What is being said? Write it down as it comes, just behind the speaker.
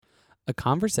A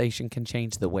conversation can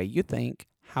change the way you think,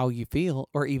 how you feel,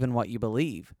 or even what you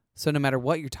believe. So no matter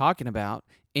what you're talking about,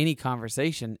 any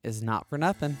conversation is not for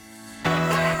nothing.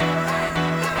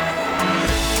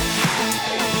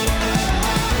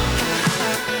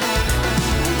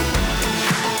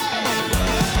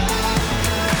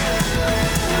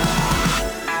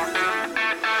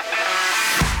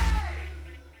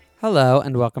 Hello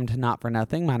and welcome to Not For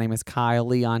Nothing. My name is Kyle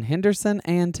Leon Henderson,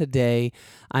 and today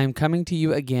I'm coming to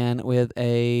you again with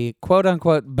a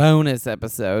quote-unquote bonus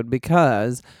episode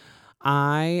because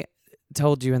I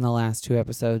told you in the last two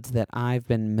episodes that I've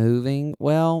been moving.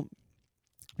 Well,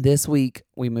 this week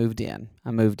we moved in. I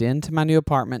moved into my new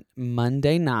apartment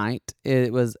Monday night.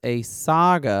 It was a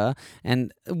saga,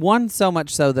 and one so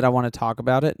much so that I want to talk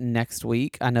about it next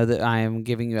week. I know that I am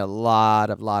giving you a lot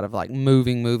of like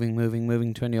moving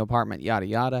to a new apartment, yada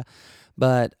yada.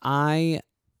 But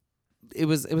it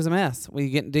was a mess.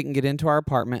 We didn't get into our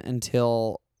apartment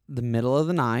until the middle of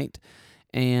the night,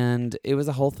 and it was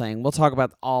a whole thing. We'll talk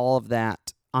about all of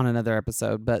that on another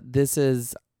episode, but this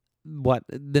is what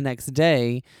the next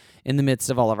day, in the midst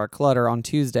of all of our clutter on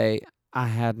Tuesday, I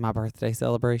had my birthday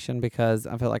celebration because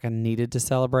I felt like I needed to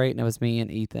celebrate, and it was me and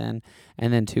Ethan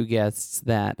and then two guests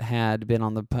that had been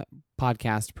on the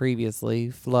podcast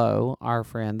previously, Flo, our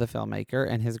friend, the filmmaker,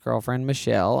 and his girlfriend,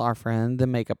 Michelle, our friend, the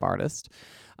makeup artist,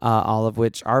 all of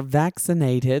which are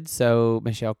vaccinated. So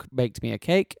Michelle baked me a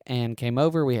cake and came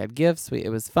over. We had gifts. It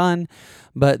was fun.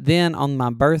 But then on my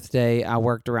birthday, I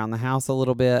worked around the house a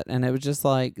little bit, and it was just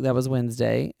like, that was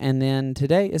Wednesday. And then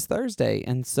today is Thursday.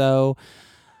 And so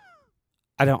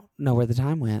I don't know where the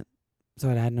time went. So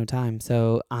I had no time.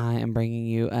 So I am bringing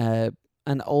you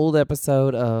an old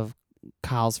episode of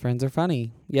Kyle's Friends Are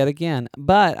Funny yet again.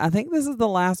 But I think this is the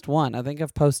last one. I think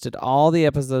I've posted all the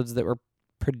episodes that were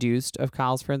produced of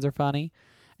Kyle's Friends Are Funny,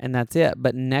 and that's it.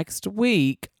 But next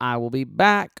week I will be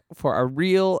back for a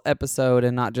real episode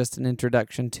and not just an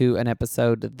introduction to an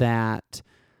episode that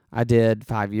I did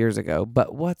 5 years ago.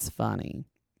 But what's funny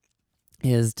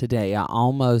is today I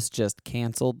almost just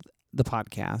canceled the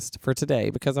podcast for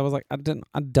today because I was like, I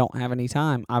don't have any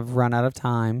time. I've run out of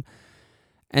time.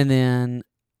 And then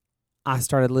I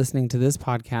started listening to this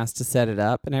podcast to set it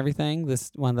up and everything, this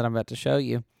one that I'm about to show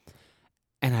you.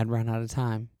 And I'd run out of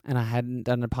time, and I hadn't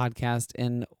done a podcast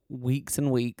in weeks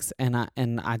and weeks. And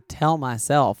I tell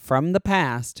myself from the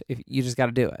past, if you just got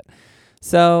to do it.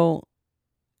 So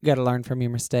you got to learn from your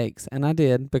mistakes. And I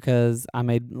did, because I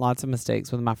made lots of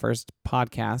mistakes with my first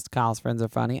podcast, Kyle's Friends Are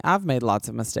Funny. I've made lots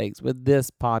of mistakes with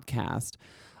this podcast,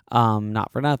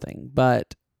 Not For Nothing.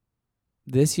 But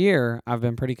this year I've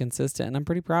been pretty consistent, and I'm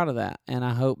pretty proud of that. And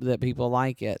I hope that people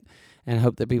like it. And I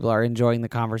hope that people are enjoying the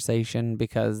conversation,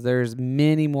 because there's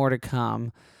many more to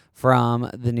come from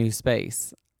the new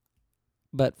space.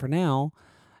 But for now,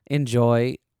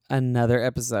 enjoy another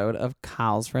episode of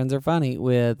Kyle's Friends Are Funny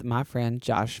with my friend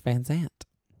Josh Van Zant.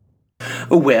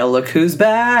 Well, look who's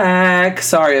back.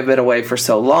 Sorry I've been away for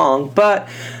so long, but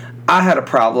I had a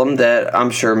problem that I'm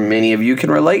sure many of you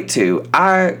can relate to.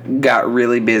 I got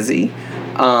really busy.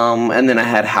 And then I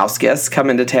had house guests come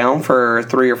into town for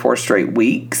 3 or 4 straight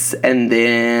weeks. And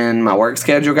then my work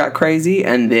schedule got crazy.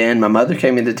 And then my mother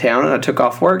came into town, and I took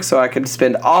off work so I could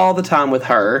spend all the time with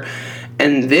her.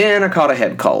 And then I caught a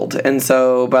head cold. And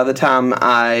so by the time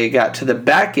I got to the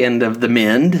back end of the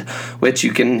mend, which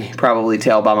you can probably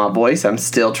tell by my voice, I'm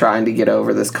still trying to get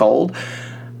over this cold,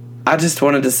 I just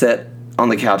wanted to sit on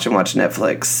the couch and watch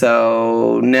Netflix.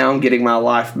 So now I'm getting my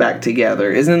life back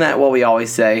together. Isn't that what we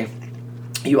always say?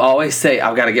 You always say,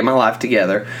 I've got to get my life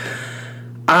together.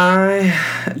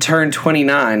 I turned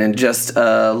 29 in just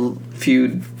a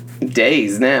few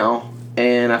days now,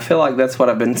 and I feel like that's what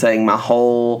I've been saying my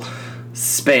whole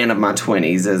span of my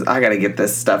 20s is I got to get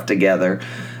this stuff together.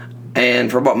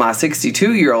 And from what my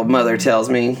 62-year-old mother tells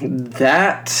me,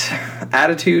 that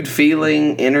attitude,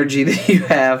 feeling, energy that you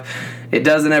have, it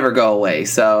doesn't ever go away.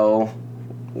 So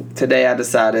today I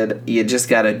decided you just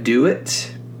got to do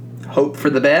it. Hope for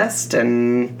the best,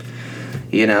 and,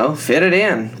 fit it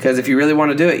in. Because if you really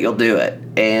want to do it, you'll do it.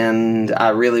 And I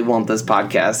really want this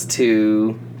podcast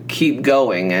to keep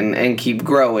going and keep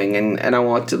growing. And I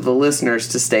want the listeners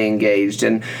to stay engaged.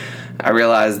 And I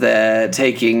realize that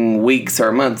taking weeks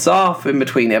or months off in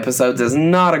between episodes is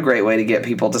not a great way to get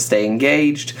people to stay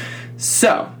engaged.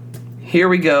 So here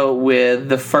we go with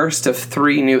the first of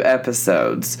 3 new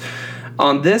episodes.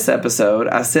 On this episode,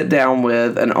 I sit down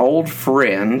with an old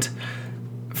friend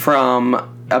from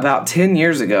about 10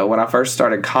 years ago when I first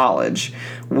started college.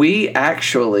 We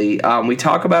actually, we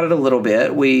talk about it a little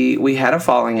bit. We had a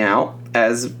falling out,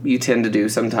 as you tend to do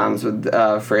sometimes with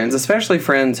friends, especially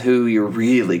friends who you're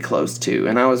really close to.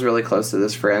 And I was really close to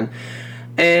this friend.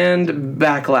 And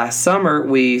back last summer,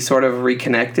 we sort of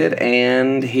reconnected,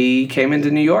 and he came into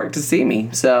New York to see me.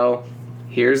 So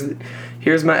here's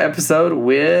my episode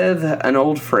with an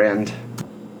old friend.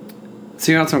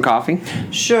 So you want some coffee?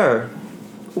 Sure.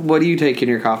 What do you take in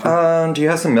your coffee? Do you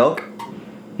have some milk?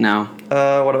 No.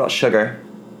 What about sugar?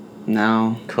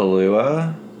 No.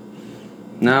 Kahlua?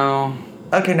 No.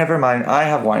 Okay, never mind. I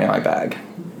have wine in my bag.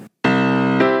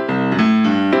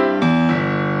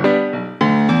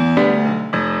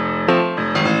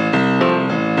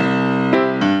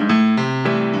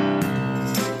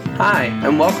 Hi,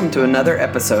 and welcome to another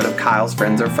episode of Kyle's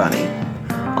Friends Are Funny.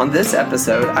 On this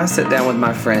episode, I sit down with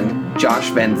my friend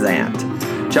Josh Van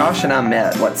Zant. Josh and I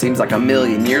met what seems like a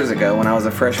million years ago when I was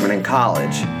a freshman in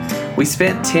college. We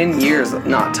spent 10 years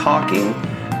not talking,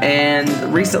 and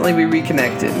recently we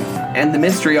reconnected. And the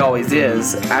mystery always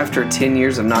is, after 10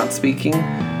 years of not speaking,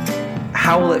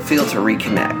 how will it feel to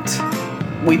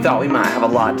reconnect? We thought we might have a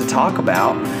lot to talk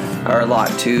about, or a lot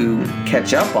to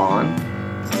catch up on.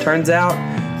 Turns out,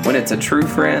 when it's a true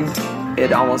friend,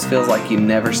 it almost feels like you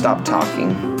never stop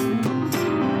talking.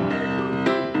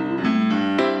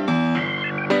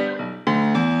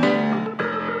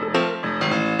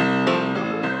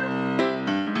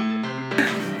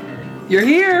 You're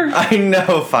here! I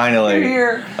know, finally. You're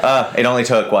here. It only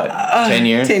took, 10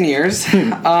 years? 10 years.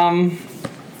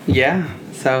 Yeah,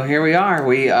 so here we are.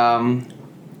 We, to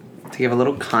give a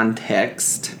little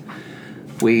context,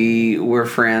 we were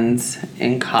friends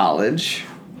in college.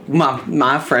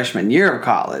 My freshman year of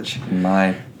college.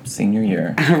 My senior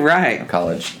year Right. of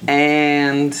college.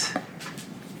 And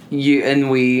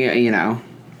we,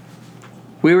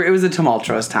 it was a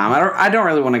tumultuous time. I don't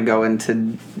really want to go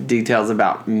into details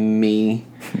about me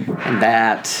and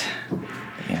that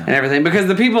and everything, because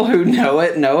the people who know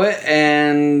it,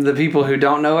 and the people who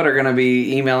don't know it are going to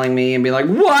be emailing me and be like,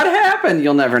 what happened?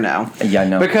 You'll never know. Yeah,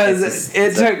 no. Because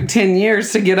it took 10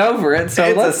 years to get over it,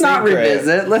 so let's not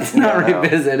revisit. Let's not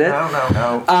revisit it.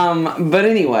 No. But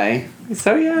anyway,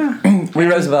 so yeah. We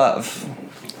rose above.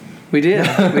 We did.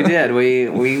 We did.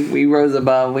 We rose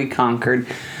above. We conquered.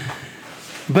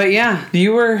 But yeah,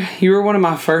 you were one of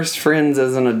my first friends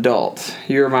as an adult.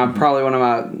 You were probably one of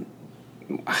my...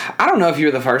 I don't know if you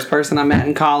were the first person I met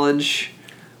in college,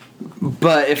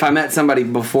 but if I met somebody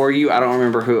before you, I don't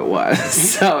remember who it was.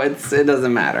 So it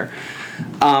doesn't matter.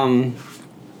 But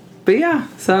yeah,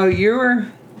 so you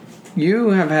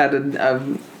have had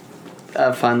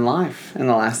a fun life in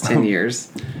the last 10 years.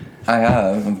 I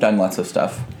have. I've done lots of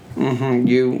stuff. Mm-hmm.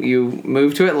 You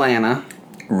moved to Atlanta.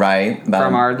 Right.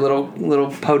 From our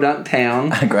little podunk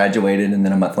town. I graduated, and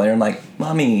then a month later, I'm like,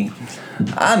 Mommy,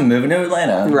 I'm moving to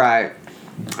Atlanta. Right.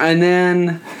 And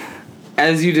then,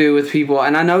 as you do with people,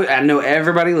 and I know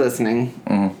everybody listening,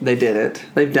 they did it.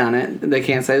 They've done it. They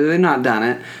can't say that they've not done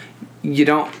it.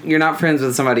 You're not friends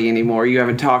with somebody anymore. You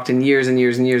haven't talked in years and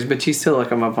years and years, but you still look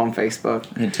them up on Facebook.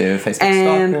 You do, Facebook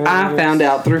And stalkers. I found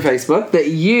out through Facebook that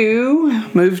you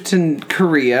moved to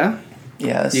Korea.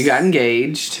 Yes. You got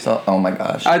engaged. So, oh my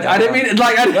gosh. I didn't mean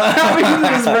I didn't mean to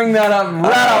just bring that up right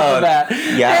off the bat.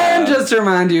 Yeah. And just to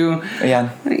remind you,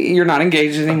 you're not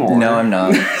engaged anymore. No, I'm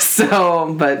not.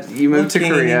 So, but you moved to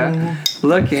Korea.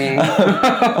 Looking.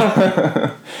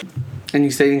 And you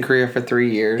stayed in Korea for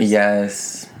 3 years.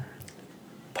 Yes.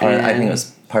 I think it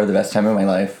was part of the best time of my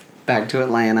life. Back to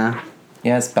Atlanta.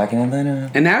 Yes, back in Atlanta.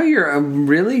 And now you're a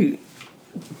really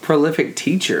prolific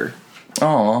teacher.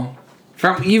 Oh.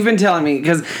 You've been telling me,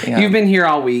 because you've been here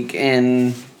all week,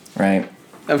 and right.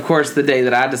 Of course, the day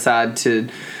that I decide to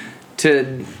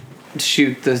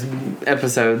shoot this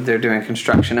episode, they're doing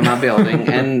construction in my building,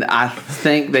 and I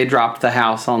think they dropped the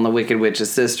house on the Wicked Witch's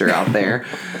sister out there.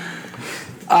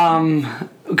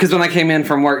 Because when I came in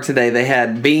from work today, they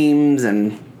had beams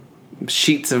and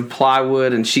sheets of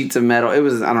plywood and sheets of metal. It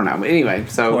was, I don't know. Anyway,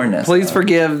 so please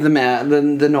forgive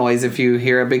the noise if you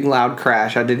hear a big loud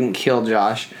crash. I didn't kill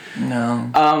Josh. No.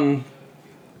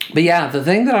 But yeah, the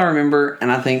thing that I remember,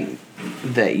 and I think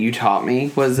that you taught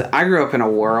me, was I grew up in a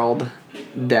world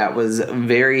that was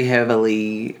very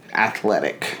heavily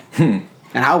athletic. And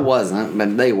I wasn't,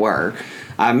 but they were.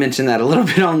 I mentioned that a little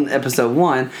bit on episode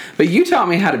 1. But you taught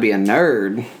me how to be a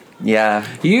nerd. Yeah.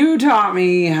 You taught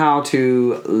me how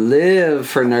to live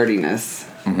for nerdiness.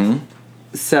 Mm-hmm.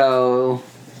 So,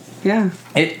 yeah.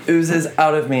 It oozes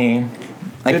out of me.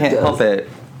 I can't help it.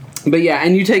 But yeah,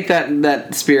 and you take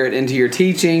that spirit into your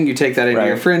teaching. You take that into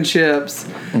your friendships.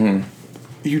 Mm-hmm.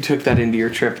 You took that into your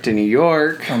trip to New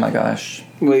York. Oh my gosh.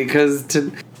 Because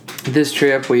This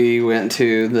trip, we went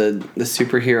to the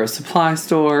superhero supply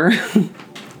store.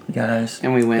 Guys,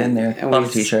 And we went in there. and Love we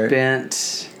a t-shirt.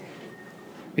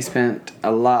 spent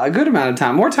a good amount of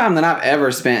time, more time than I've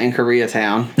ever spent in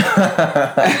Koreatown.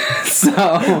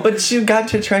 So, But you got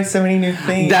to try so many new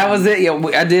things. that was it. Yeah,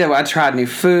 I did. I tried new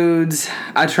foods.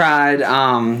 I tried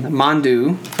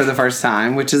mandu for the first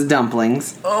time, which is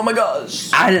dumplings. Oh my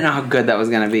gosh. I didn't know how good that was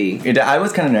gonna be. I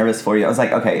was kind of nervous for you. I was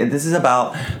like, okay, this is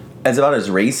about as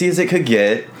racy as it could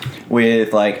get.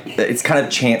 With like, it's kind of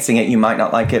chancing it. You might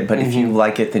not like it, but if you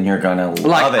like it, then you're gonna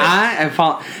love it. I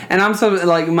have and I'm so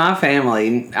like my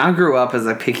family. I grew up as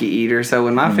a picky eater, so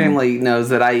when my family knows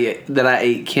that I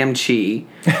ate kimchi,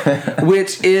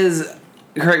 which is,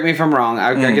 correct me if I'm wrong,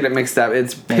 I get it mixed up.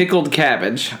 It's pickled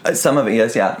cabbage. Some of it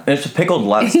is, yeah. It's just pickled a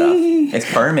lot of stuff. It's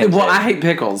fermented. Well, I hate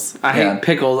pickles. I hate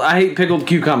pickles. I hate pickled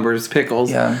cucumbers.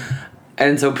 Pickles. Yeah.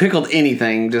 And so pickled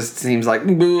anything just seems like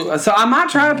boo. So I might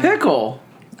try a pickle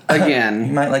again.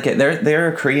 You might like it.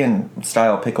 They're Korean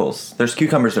style pickles. There's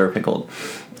cucumbers that are pickled,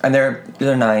 and they're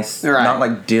nice. Right. Not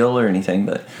like dill or anything,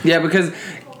 but Yeah, because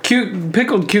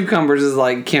pickled cucumbers is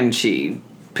like kimchi.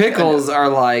 Pickles are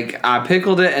like, I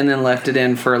pickled it and then left it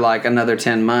in for like another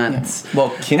 10 months. well,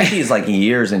 kimchi is like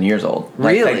years and years old.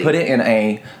 Like Really? they put it in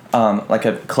a like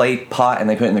a clay pot and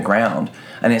they put it in the ground,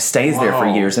 and it stays there for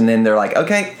Whoa. years. And then they're like,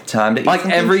 okay, time to eat Like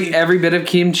some every kimchi. bit of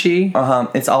kimchi.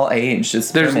 It's all aged.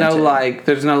 It's There's no fermented.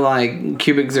 like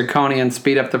cubic zirconia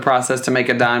speed up the process to make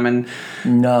a diamond.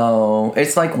 No,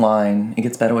 it's like wine. It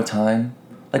gets better with time.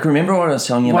 Like, remember what I was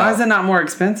telling you Why about? is it not more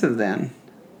expensive then?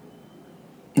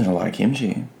 There's a lot of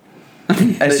kimchi.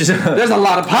 It's just There's a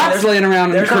lot of pots laying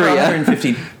around in there's Korea.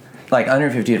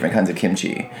 150 different kinds of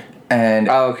kimchi, and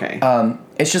Oh, okay.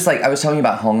 it's just like I was telling you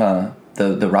about honga,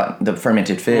 the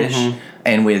fermented fish,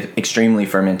 and with extremely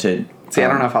fermented. See, I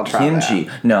don't know if I'll try kimchi.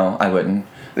 No, I wouldn't.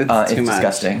 It's too much.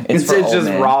 Disgusting. It's for old just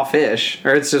men. raw fish,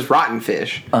 or it's just rotten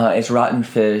fish. It's rotten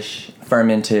fish,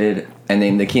 fermented, and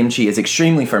then the kimchi is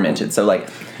extremely fermented. So like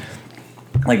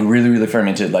really, really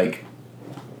fermented. Like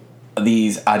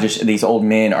these old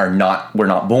men were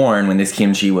not born when this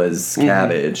kimchi was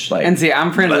cabbage. Like, And see,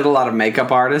 I'm friends with a lot of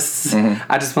makeup artists.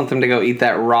 I just want them to go eat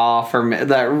that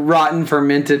that rotten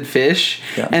fermented fish,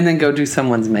 Yeah. and then go do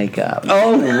someone's makeup.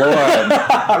 oh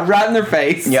Lord. Right in their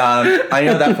face. Yeah, I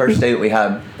know that first day that we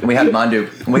had mandu.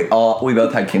 We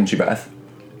both had kimchi bath.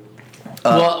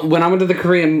 Well, when I went to the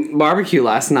Korean barbecue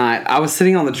last night, I was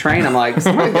sitting on the train. I'm like,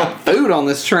 somebody got food on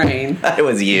this train. It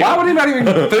was you. Why would anybody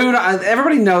bring food?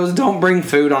 Everybody knows don't bring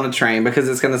food on a train because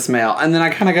it's going to smell. And then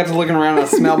I kind of got to looking around and I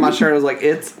smelled my shirt. I was like,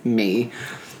 it's me.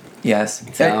 Yes.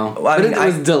 So, Well, but it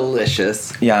was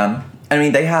delicious. yeah. I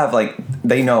mean, they have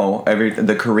they know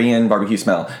the Korean barbecue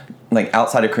smell. Like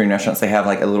outside of Korean restaurants, they have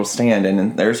like a little stand, and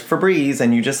then there's Febreze,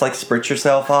 and you just like spritz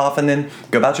yourself off, and then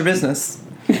go about your business.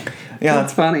 Yeah,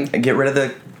 That's funny. Get rid of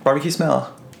the barbecue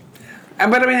smell.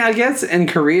 But I mean, I guess in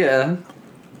Korea,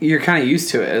 you're kind of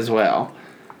used to it as well.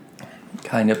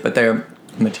 Kind of, but they're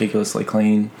meticulously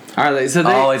clean. Are they? So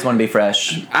they Always want to be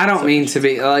fresh. I don't mean to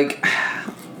be like.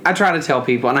 I try to tell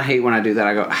people, and I hate when I do that.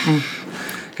 I go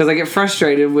because I get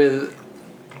frustrated with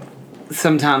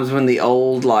sometimes when the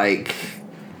old like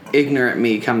ignorant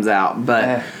me comes out.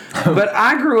 But but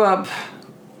I grew up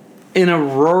in a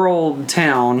rural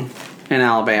town in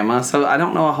Alabama, so I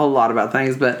don't know a whole lot about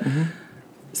things. But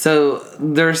so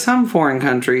there are some foreign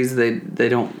countries they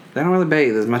don't really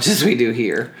bathe as much as we do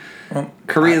here.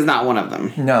 Korea's not one of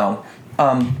them. No.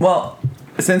 Well,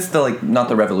 since the not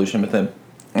the revolution, but the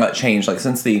change,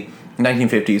 since the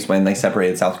 1950s when they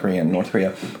separated South Korea and North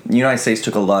Korea, the United States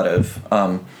took a lot of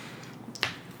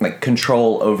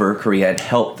control over Korea and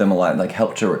helped them a lot,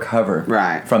 helped to recover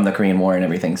Right. from the Korean War and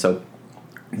everything. So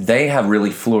they have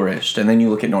really flourished. And then you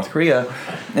look at North Korea,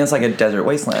 and it's like a desert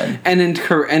wasteland. And in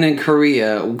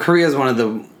Korea is one of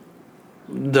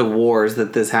the wars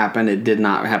that this happened. It did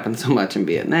not happen so much in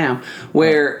Vietnam,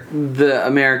 where the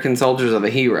American soldiers are the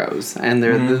heroes and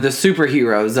they're the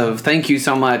superheroes of thank you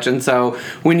so much. And so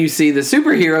when you see the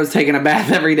superheroes taking a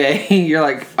bath every day, you're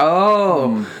like,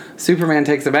 oh, Superman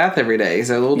takes a bath every day,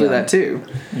 so we'll do that too.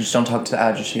 You just don't talk to the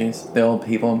ajushis, the old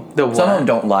people. The what? Some of them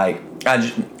don't like.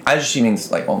 Ajushi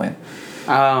means old man.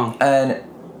 Oh. And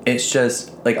it's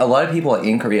just a lot of people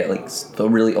in Korea, the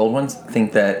really old ones,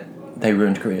 think that they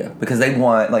ruined Korea because they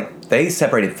want they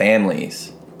separated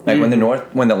families. When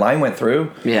the line went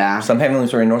through, Yeah. some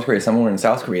families were in North Korea, some were in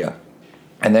South Korea,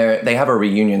 and they have a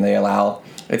reunion. They allow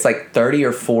 30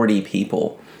 or 40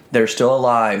 people that are still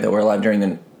alive that were alive during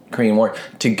the Korean War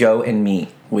to go and meet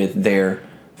with their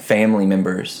family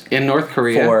members In North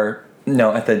Korea.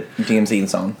 No, at the DMZ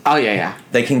zone. Oh, yeah.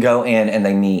 They can go in and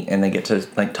they meet and they get to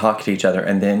like talk to each other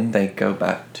and then they go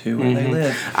back to where they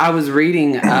live. I was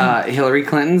reading Hillary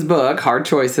Clinton's book, Hard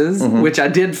Choices, which I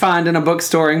did find in a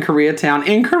bookstore in Koreatown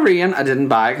in Korean. I didn't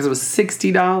buy it because it was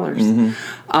 $60.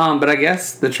 But I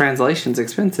guess the translation's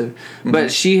expensive.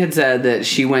 But she had said that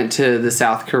she went to the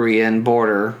South Korean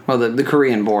border, well, the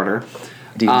Korean border.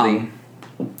 DMZ.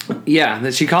 Yeah,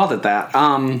 that she called it that.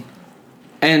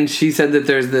 And she said that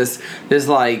there's this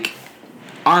like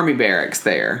army barracks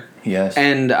there. Yes.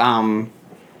 And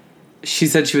she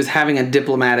said she was having a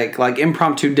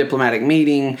impromptu diplomatic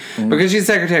meeting because she's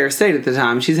Secretary of State at the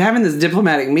time. She's having this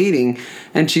diplomatic meeting,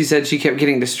 and she said she kept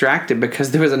getting distracted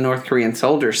because there was a North Korean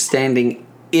soldier standing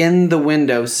in the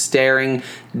window staring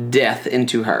death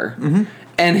into her.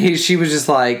 And she was just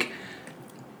like,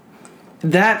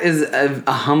 that is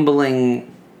a humbling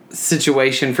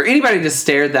situation for anybody to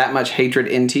stare that much hatred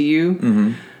into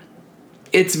you.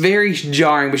 It's very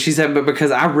jarring, but she said, but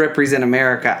because I represent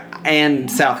America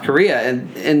and South Korea,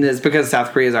 and this because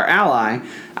South Korea is our ally,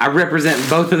 I represent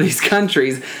both of these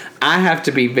countries. I have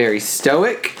to be very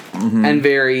stoic and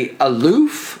very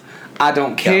aloof. I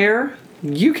don't care.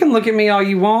 You can look at me all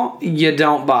you want. You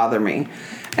don't bother me.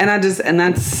 And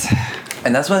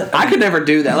that's what I could never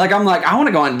do that. Like, I'm like, I want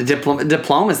to go into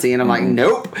diplomacy, and I'm like,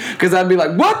 nope, because I'd be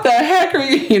like, what the heck are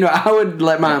you? You know, I would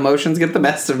let my emotions get the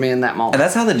best of me in that moment. And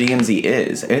that's how the DMZ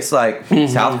is. It's like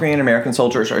South Korean American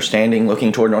soldiers are standing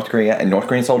looking toward North Korea, and North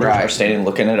Korean soldiers are standing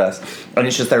looking at us, and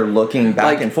it's just they're looking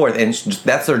back and forth, and it's just,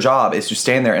 that's their job is to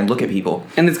stand there and look at people.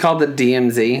 And it's called the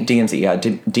DMZ. DMZ, yeah,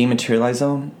 dematerialized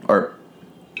zone or.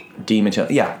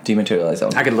 Dematerialized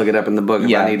zone. I could look it up in the book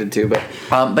if I needed to, but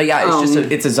yeah, it's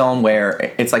just it's a zone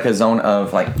where it's like a zone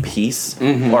of like peace,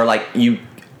 or like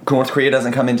North Korea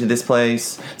doesn't come into this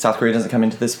place, South Korea doesn't come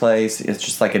into this place. It's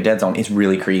just like a dead zone. It's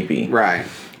really creepy, right?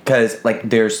 Because like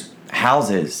there's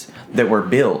houses that were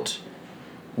built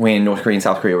when North Korea and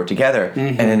South Korea were together,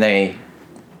 and then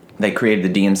they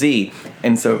created the DMZ,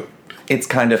 and so it's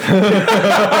kind of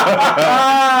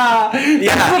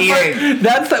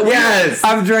yes.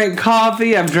 I've drank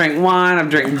coffee, I've drank wine, I've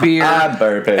drank beer. I'm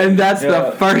burping. And that's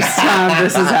the first time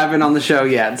this has happened on the show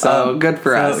yet. So good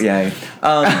for us. Yay.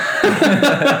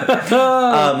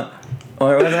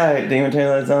 Where was I?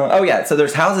 Dematerialized zone. Oh yeah. So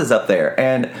there's houses up there,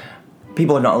 and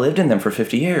people have not lived in them for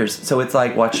 50 years. So it's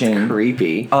like watching. It's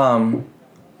creepy.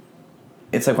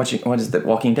 It's like watching. What is it?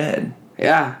 Walking Dead.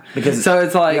 Yeah. Because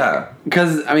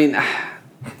I mean,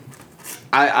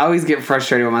 I always get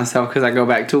frustrated with myself because I go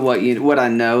back to what I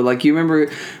know. Like, you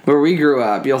remember where we grew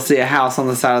up, you'll see a house on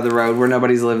the side of the road where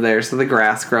nobody's lived there, so the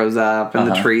grass grows up and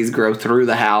the trees grow through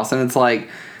the house, and it's like,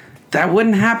 that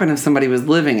wouldn't happen if somebody was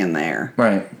living in there.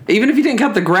 Right. Even if you didn't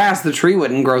cut the grass, the tree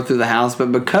wouldn't grow through the house,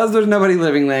 but because there's nobody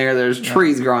living there, there's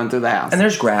trees growing through the house. And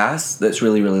there's grass that's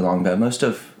really, really long, but most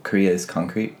of Korea is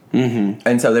concrete.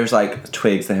 And so there's like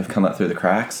twigs that have come up through the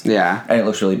cracks. Yeah. And it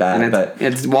looks really bad. And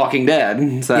it's Walking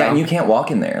Dead. So. Yeah, and you can't walk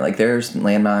in there. Like, there's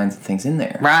landmines and things in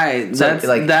there. Right. So,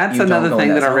 that's another thing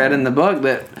that I read in the book,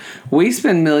 that we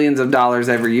spend millions of dollars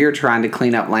every year trying to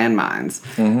clean up landmines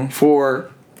for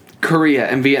Korea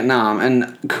and Vietnam and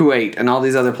Kuwait and all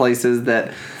these other places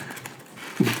that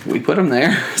we put them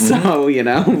there. So, you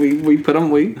know, we put them,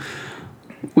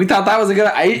 we thought that was a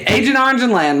good Agent Orange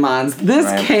and landmines. This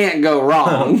can't go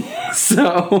wrong.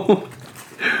 So,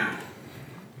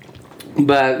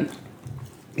 but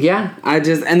yeah,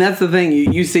 and that's the thing.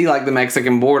 You see, like, the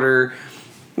Mexican border,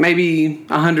 maybe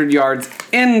 100 yards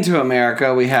into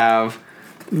America, we have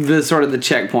the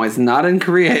checkpoints. Not in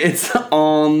Korea. It's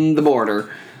on the border.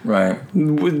 Right.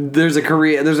 There's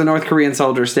a North Korean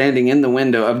soldier standing in the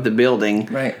window of the building.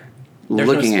 Right. There's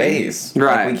looking no space. At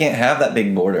right. Like, we can't have that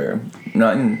big border.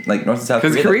 Not in like North and South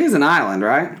Korea. Because Korea's an island,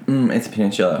 right? It's a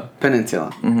peninsula. But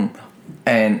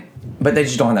they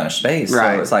just don't have that much space.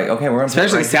 Right. So it's like, okay, we're going to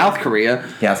especially South Korea.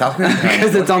 Yeah, South Korea.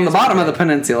 Because it's on the bottom of the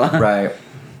peninsula. Right.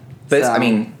 But I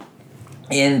mean,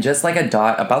 in just like a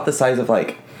dot about the size of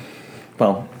like,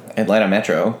 well, Atlanta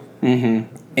Metro.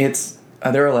 It's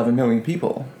there are 11 million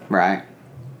people. Right.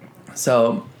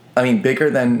 So, I mean, bigger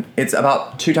than, it's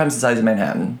about 2 times the size of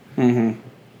Manhattan.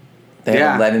 They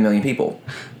have 11 million people.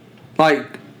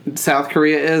 Like South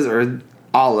Korea is, or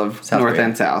all of South North Korea.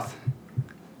 and South?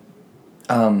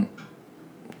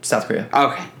 South Korea.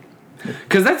 Okay.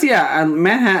 Because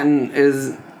Manhattan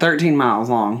is 13 miles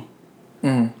long.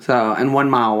 So, and 1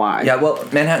 mile wide. Yeah, well,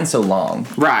 Manhattan's so long.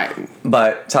 Right.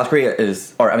 But South Korea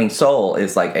Seoul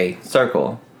is like a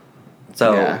circle.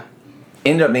 So,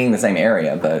 ended up being the same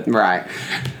area, but. Right.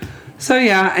 So,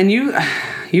 yeah, and you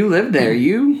lived there.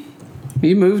 You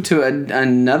moved to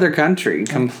another country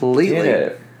completely. Did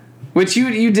it. Which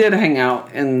you did hang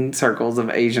out in circles of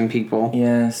Asian people.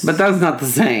 Yes. But that's not the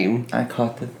same. I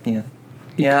caught the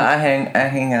Yeah, I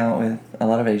hang out with a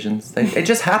lot of Asians. It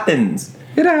just happens.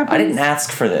 It happens. I didn't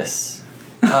ask for this.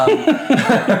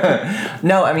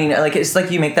 No, I mean, like, it's like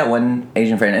you make that one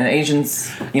Asian friend, and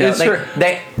Asians, you know, It's true.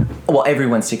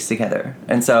 everyone sticks together,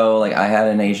 and so like I had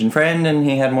an Asian friend, and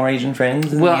he had more Asian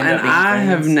friends. And Well, we ended and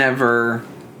up being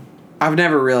I've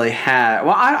never really had.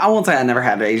 Well, I won't say I never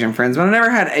had Asian friends, but I never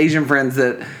had Asian friends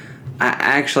that I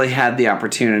actually had the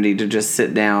opportunity to just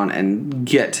sit down and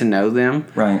get to know them.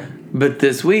 Right. But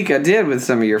this week I did with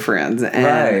some of your friends, and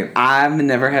Right. I've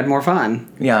never had more fun.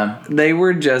 Yeah. They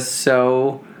were just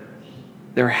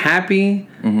they were happy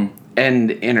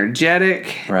and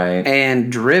energetic, Right.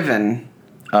 and driven.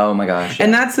 Oh my gosh.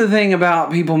 And that's the thing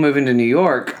about people moving to New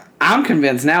York. I'm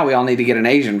convinced now we all need to get an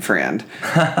Asian friend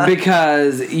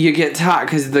because you get tired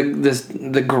because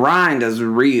the grind is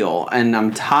real, and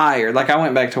I'm tired. Like I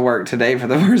went back to work today for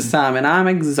the first time, and I'm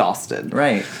exhausted.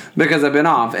 Right. Because I've been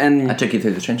off, and I took you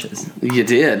through the trenches. you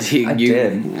did. I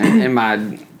did. And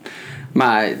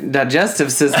my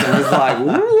digestive system is like,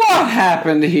 what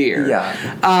happened here?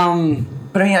 Yeah.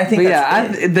 But I mean, I think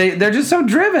they're just so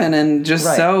driven and just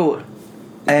Right. so.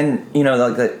 And, you know,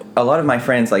 like a lot of my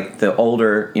friends, like the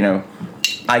older, you know,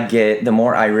 I get, the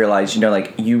more I realize, you know,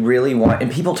 like you really want,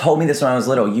 and people told me this when I was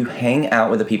little, you hang out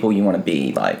with the people you want to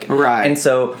be like. Right. And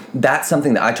so that's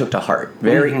something that I took to heart.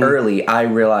 Very early, I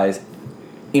realized,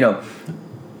 you know,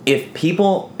 if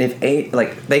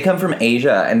they come from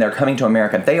Asia and they're coming to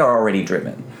America, they are already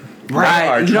driven.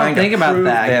 Right. You don't think about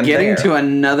that. Getting there. to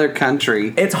another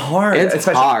country. It's hard. It's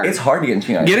hard. It's hard to get into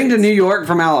the United Getting to States. New York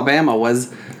from Alabama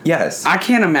was. Yes. I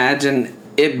can't imagine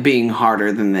it being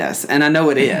harder than this. And I know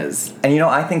it is. And, you know,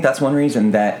 I think that's one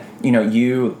reason that, you know,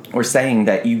 you were saying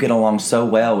that you get along so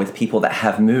well with people that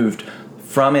have moved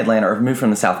from Atlanta or moved from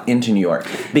the South into New York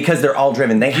because they're all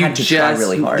driven. They had to try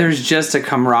really hard. There's just a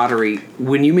camaraderie.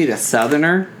 When you meet a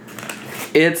Southerner,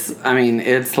 it's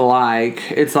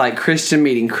like Christian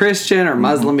meeting Christian or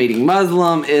Muslim meeting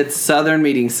Muslim. It's Southern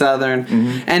meeting Southern.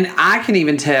 And I can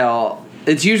even tell,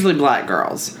 it's usually black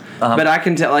girls. But I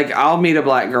can tell, like, I'll meet a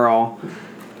black girl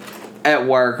at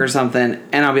work or something,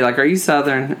 and I'll be like, "Are you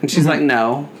Southern?" And she's like,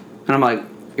 "No." And I'm like,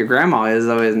 "Your grandma is,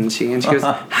 though, isn't she?" And she goes,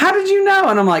 "How did you know?"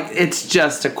 And I'm like, "It's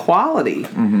just a quality.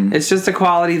 It's just a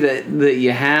quality that you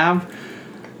have."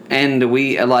 And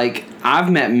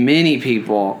I've met many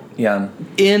people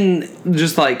in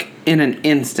an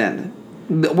instant.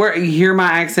 Where you hear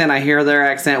my accent, I hear their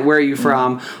accent. Where are you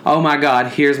from? Oh my God,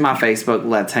 here's my Facebook.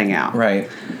 Let's hang out. Right.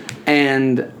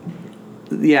 And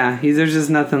yeah, there's just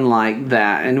nothing like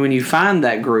that. And when you find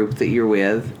that group that you're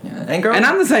with, and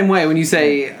I'm the same way. When you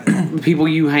say people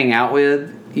you hang out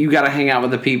with, you got to hang out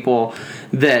with the people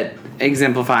that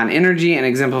exemplify an energy and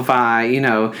exemplify, you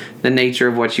know, the nature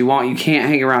of what you want. You can't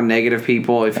hang around negative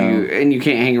people and you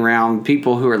can't hang around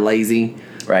people who are lazy.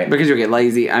 Right. Because you'll get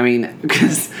lazy. I mean,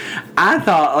 because I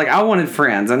thought, like, I wanted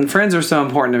friends, and friends are so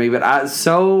important to me, but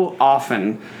so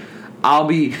often I'll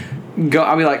be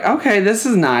like, okay, this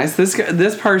is nice.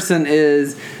 This person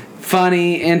is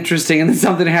funny, interesting, and then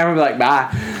something happens, I'll be like, bye.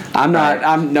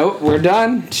 Nope, we're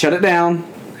done. Shut it down.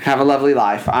 Have a lovely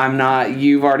life.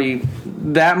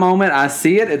 That moment, I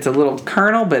see it. It's a little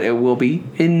kernel, but it will be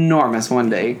enormous one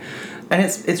day. And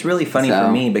it's really funny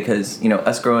for me because, you know,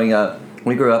 us growing up,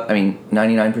 we grew up,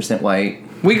 99% white.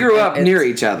 We grew up near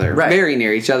each other. Right. Very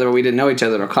near each other, but we didn't know each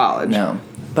other till college. No.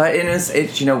 But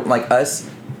it's you know, like us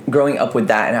growing up with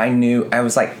that, and I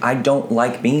was like, I don't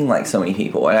like being like so many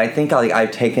people. And I think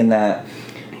I've taken that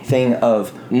thing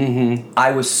of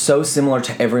I was so similar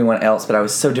to everyone else, but I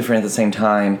was so different at the same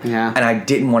time. Yeah. And I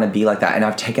didn't want to be like that. And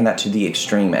I've taken that to the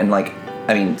extreme.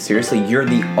 And seriously, you're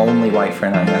the only white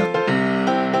friend I have.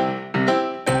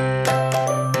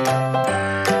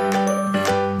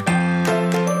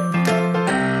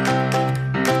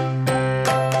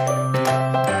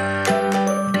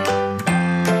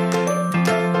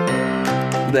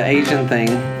 The Asian thing,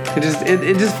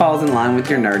 it just falls in line with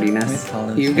your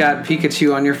nerdiness. You've got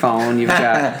Pikachu on your phone. You've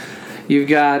got you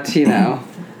know,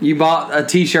 you bought a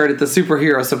T-shirt at the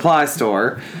superhero supply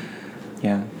store.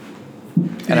 Yeah.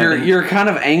 You're kind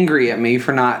of angry at me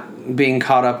for not being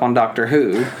caught up on Doctor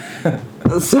Who.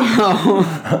 So.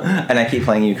 And I keep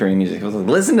playing you Korean music. I was like,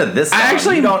 listen to this song. I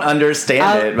actually you don't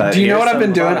understand it. But do you know what I've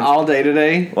been doing all day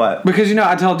today? What? Because, you know,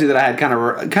 I told you that I had kind of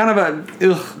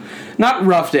a not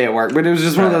rough day at work, but it was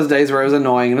just one of those days where it was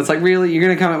annoying. And it's like, really? You're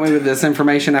going to come at me with this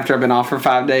information after I've been off for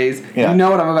 5 days? Yeah. You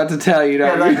know what I'm about to tell you,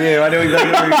 don't you? I do. I know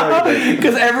exactly what you're talking about.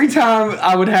 Because every time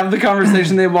I would have the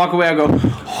conversation, they'd walk away, I'd go,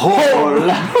 hola.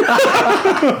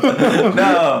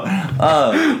 No.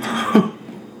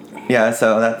 Yeah,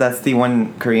 so that's the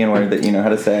one Korean word that you know how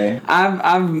to say.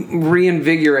 I've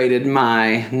reinvigorated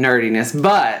my nerdiness,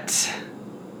 but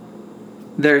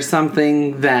there's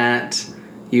something that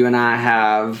you and I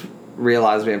have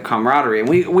realized we have camaraderie. And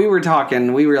we were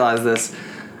talking, we realized this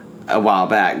a while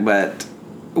back, but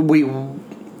we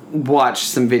watched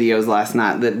some videos last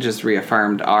night that just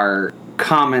reaffirmed our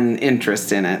common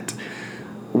interest in it,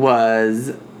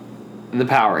 was the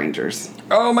Power Rangers.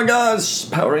 Oh my gosh,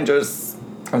 Power Rangers.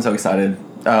 I'm so excited.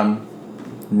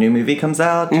 New movie comes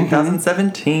out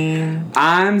 2017.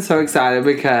 I'm so excited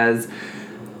because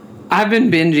I've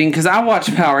been binging, because I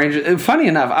watched Power Rangers. Funny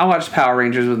enough, I watched Power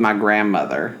Rangers with my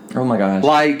grandmother. Oh my gosh.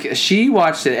 Like, she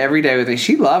watched it every day with me.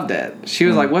 She loved it. She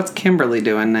was like, what's Kimberly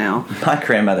doing now? My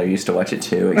grandmother used to watch it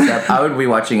too, except I would be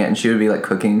watching it and she would be like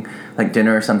cooking like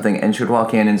dinner or something, and she would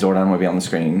walk in and Zordon would be on the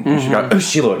screen. And she'd go, oh,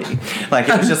 she lordy. Like,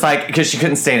 it was just like, because she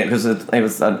couldn't stand it because it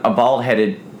was a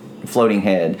bald-headed floating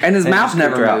head. And his mouth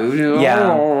never moved.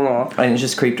 Yeah. And it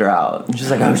just creeped her out. And she's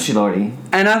like, oh, she lordy.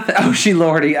 And oh, she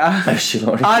lordy. Oh, she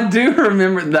lordy. I do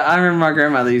remember that. I remember my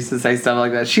grandmother used to say stuff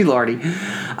like that. She lordy.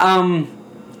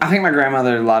 I think my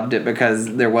grandmother loved it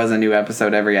because there was a new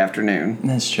episode every afternoon.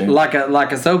 That's true. Like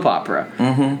a soap opera.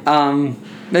 Mm-hmm.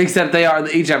 Except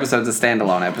each episode's a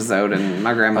standalone episode, and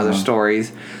my grandmother's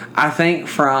stories. I think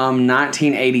from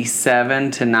 1987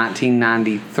 to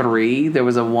 1993, there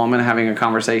was a woman having a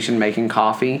conversation making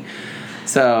coffee.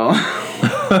 So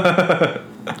it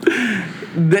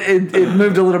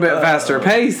moved a little bit faster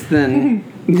pace than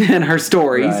her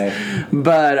stories. Right.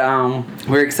 But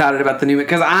we're excited about the new,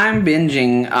 because I'm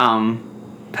binging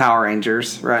Power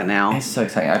Rangers right now. It's so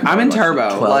exciting. I'm in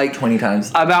Turbo. 20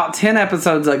 times. About 10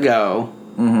 episodes ago,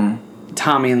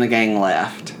 Tommy and the gang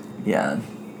left. Yeah.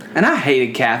 And I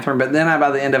hated Catherine, but then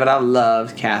by the end of it, I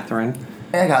loved Catherine.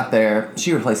 I got there.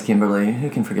 She replaced Kimberly. Who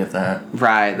can forget that?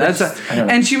 Right.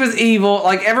 And she was evil.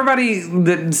 Like, everybody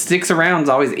that sticks around is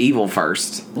always evil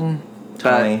first.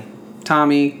 Tommy,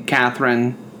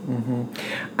 Catherine.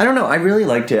 I don't know. I really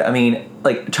liked it. I mean,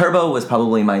 like, Turbo was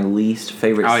probably my least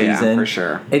favorite season. Yeah, for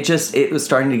sure. It was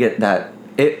starting to get that.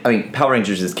 Power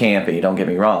Rangers is campy, don't get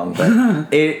me wrong,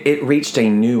 but it reached a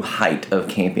new height of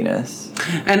campiness.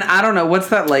 And I don't know, what's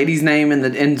that lady's name in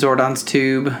Zordon's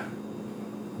tube?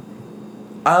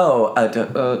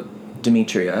 Oh,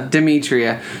 Demetria.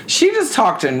 Demetria. She just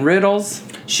talked in riddles.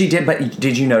 She did, but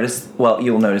did you notice? Well,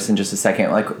 you'll notice in just a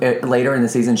second. Like, later in the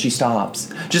season, she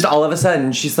stops. Just all of a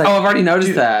sudden, she's like... Oh, I've already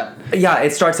noticed that. Yeah,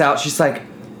 it starts out, she's like...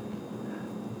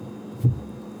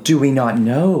 Do we not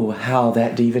know how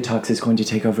that Divatox is going to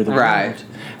take over the world? Right.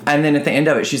 And then at the end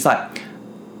of it, she's like...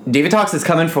 Divatox is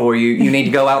coming for you. You need to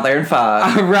go out there and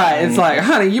fight. Right. It's like,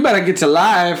 honey, you better get your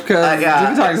life because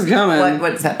Divatox is coming.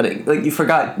 What's happening? Like, you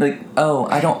forgot. Like, oh,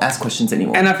 I don't ask questions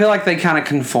anymore. And I feel like they kind of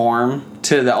conform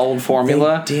to the old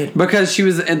formula. They did. Because she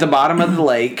was at the bottom of the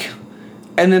lake.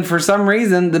 And then for some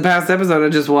reason, the past episode I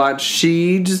just watched,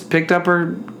 she just picked up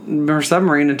her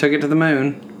submarine and took it to the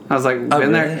moon. I was like,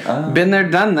 been there,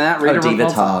 done that. Read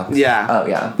Divatox. Yeah. Oh,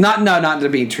 yeah. Not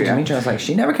Demetria. Demetria was like,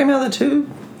 she never came out of the tube.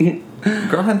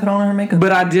 Girl hadn't put on her makeup.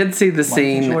 But I did see the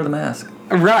scene. She wore the mask.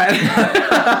 Right.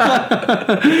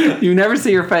 You never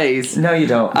see her face. No, you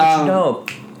don't. But you know.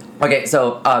 Okay,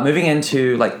 so moving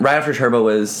into, like, right after Turbo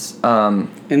was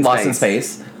Lost in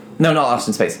Space. No, not Lost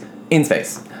in Space. In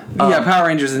Space. Yeah, Power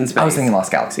Rangers in Space. I was thinking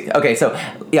Lost Galaxy. Okay, so,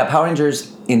 yeah, Power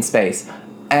Rangers in Space.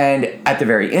 And at the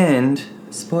very end,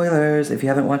 spoilers, if you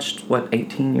haven't watched,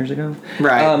 18 years ago?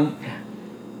 Right.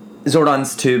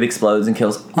 Zordon's tube explodes and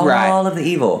kills all of the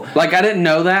evil. Like, I didn't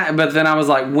know that, but then I was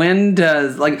like, when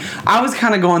does... Like, I was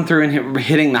kind of going through and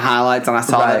hitting the highlights, and I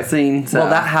saw that scene. So.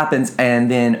 Well, that happens, and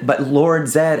then... But Lord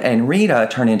Zed and Rita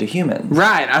turn into humans.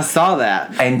 Right, I saw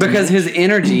that. And because his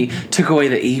energy took away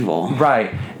the evil.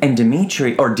 Right. And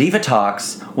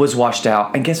Divatox was washed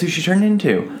out, and guess who she turned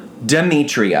into?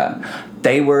 Demetria.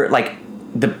 They were, like,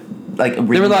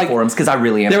 reading the forums, because I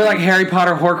really am. They were like Harry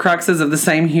Potter Horcruxes of the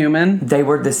same human. They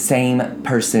were the same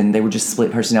person. They were just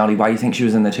split personality. Why do you think she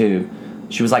was in the tube?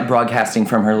 She was like broadcasting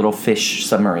from her little fish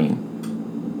submarine.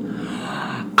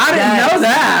 I didn't know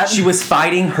that. She was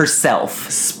fighting herself.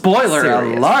 Spoiler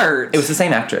alert. It was the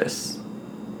same actress.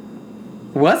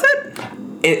 Was it?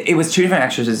 It was two different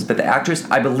actresses, but the actress,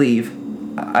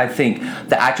 I think,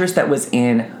 the actress that was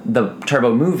in the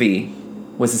Turbo movie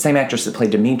was the same actress that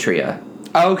played Demetria.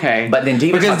 Okay. But then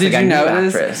Divatox, because did you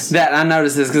notice that? I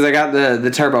noticed this because I got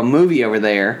the Turbo movie over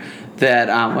there.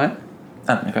 That what?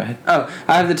 Oh, go ahead. Oh,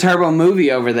 I have the Turbo movie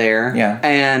over there. Yeah.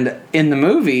 And in the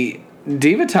movie,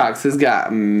 Divatox has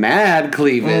got mad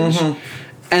cleavage.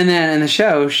 And then in the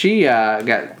show, she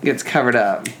gets covered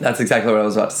up. That's exactly what I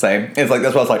was about to say. It's like,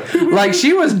 that's what I was like. Like,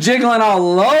 she was jiggling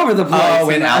all over the place. Oh,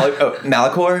 when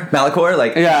Malachor,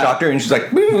 like, shocked her, and she's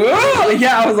like,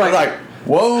 yeah, I was like,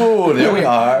 whoa, there we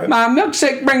are. My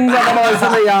milkshake brings all the boys to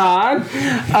the yard.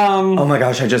 Oh my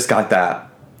gosh, I just got that.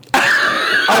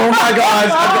 Oh my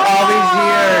gosh, after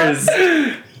all these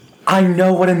years, I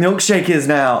know what a milkshake is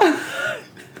now.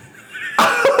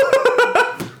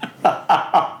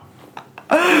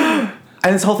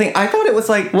 And this whole thing, I thought it was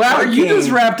like... Wow, you just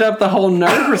wrapped up the whole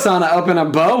nerd persona up in a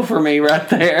bow for me right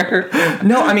there.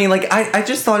 No, I mean, like, I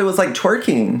just thought it was like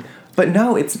twerking. But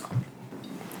no, it's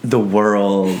the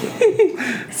world.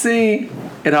 See,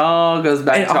 it all goes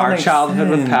back to our childhood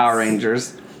with Power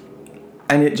Rangers.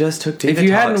 And it just took if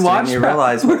you hadn't watched, you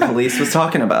realize what Police was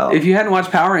talking about. If you hadn't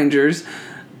watched Power Rangers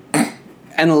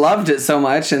and loved it so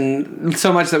much, and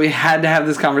so much that we had to have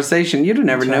this conversation, you'd have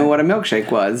never known what a milkshake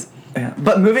was. Yeah.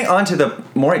 But moving on to the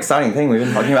more exciting thing we've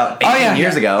been talking about 18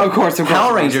 years ago. Of course.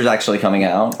 Power Rangers actually coming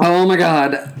out. Oh my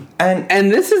god. And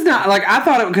this is not like I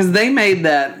thought it, because they made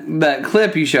that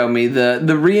clip you showed me,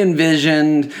 the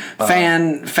re-envisioned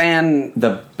fan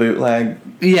the bootleg.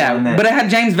 Yeah, but it had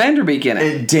James Vanderbeek in it.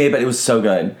 It did, but it was so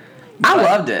good. I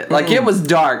loved it. Like, it was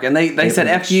dark, and they said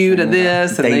F you to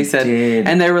this, and they said did.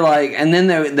 And they were like, and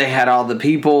then they had all the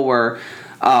people where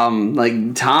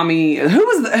like Tommy,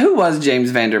 who was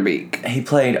James Vanderbeek? He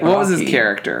played Rocky. What was his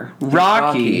character?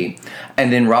 Rocky.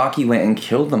 And then Rocky went and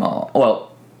killed them all.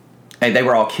 Well, they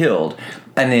were all killed.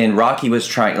 And then Rocky was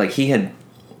trying, like, he had,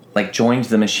 like, joined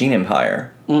the Machine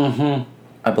Empire. Mm-hmm.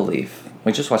 I believe.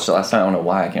 We just watched it last night. I don't know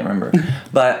why. I can't remember.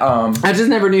 But, I just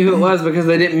never knew who it was because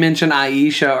they didn't mention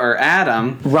Aisha or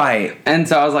Adam. Right. And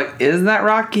so I was like, is that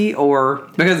Rocky? Or,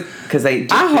 because they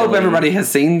I hope everybody has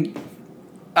seen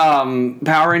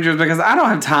Power Rangers, because I don't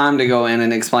have time to go in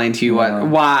and explain to you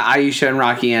why Aisha and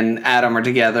Rocky and Adam are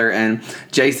together, and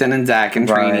Jason and Zach and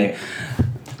Trini.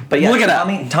 But yeah, look it up.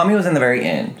 Tommy was in the very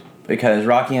end because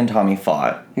Rocky and Tommy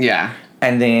fought. Yeah.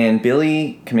 And then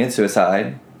Billy committed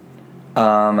suicide.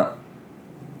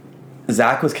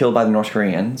 Zach was killed by the North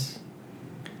Koreans.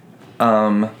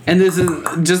 And this is,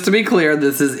 just to be clear,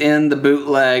 this is in the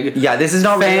bootleg. Yeah, this is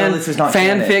not real. This is not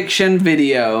fan fiction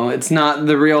video. It's not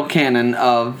the real canon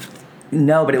of.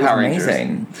 No, but it was Power amazing.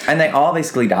 Rangers. And they all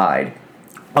basically died.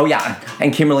 Oh yeah,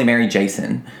 and Kimberly married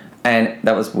Jason, and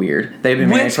that was weird. They've been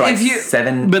married for like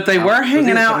 7. But they were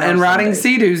hanging out and riding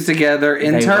Sea-Doos together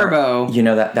in Turbo. You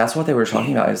know, that's what they were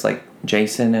talking about. Is like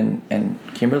Jason and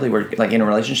Kimberly were like in a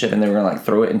relationship, and they were gonna like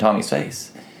throw it in Tommy's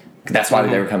face. That's why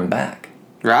they were coming back.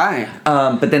 Right.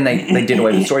 But then they did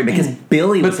away with the story because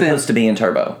Billy was supposed to be in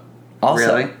Turbo.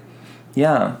 Also. Really?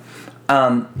 Yeah.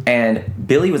 And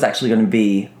Billy was actually going to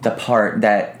be the part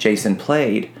that Jason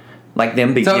played. Like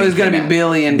them being So it was going to be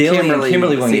Billy and Kimberly.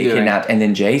 Kimberly were going to get kidnapped, and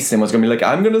then Jason was going to be like,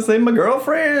 I'm going to save my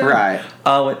girlfriend. Right.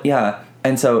 Oh, yeah.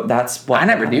 And so that's what... I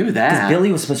never knew that. Because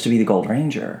Billy was supposed to be the Gold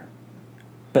Ranger.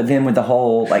 But then with the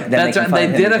whole, like... That's right. They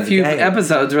did a few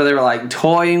episodes where they were, like,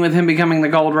 toying with him becoming the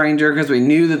Gold Ranger because we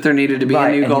knew that there needed to be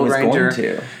a new Gold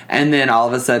Ranger. And then all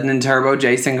of a sudden in Turbo,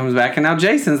 Jason comes back, and now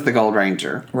Jason's the Gold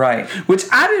Ranger. Right. Which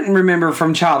I didn't remember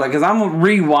from childhood because I'm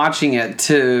rewatching it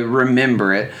to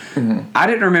remember it. Mm-hmm. I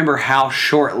didn't remember how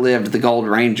short-lived the Gold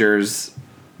Rangers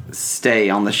stay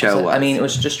on the show was. I mean, it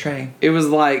was just Trey. It was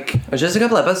like... It was just a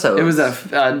couple episodes. It was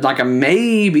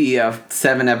maybe a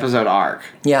 7-episode arc.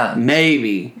 Yeah.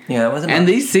 Maybe. Yeah, it wasn't And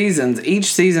much. these seasons,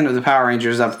 each season of the Power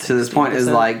Rangers up to this point is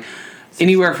like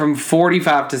anywhere from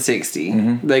 45 to 60.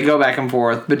 Mm-hmm. They go back and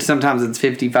forth, but sometimes it's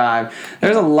 55.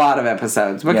 There's a lot of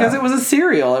episodes because it was a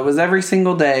serial. It was every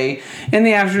single day in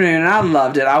the afternoon, and I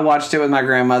loved it. I watched it with my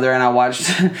grandmother, and I watched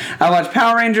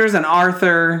Power Rangers and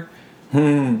Arthur.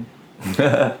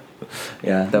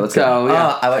 Yeah, that was good. So,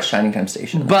 yeah. I watched Shining Time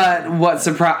Station. But what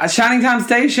surprise! Shining Time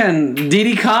Station,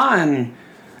 Diddy Khan.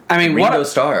 I mean, Ringo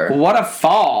Starr. What a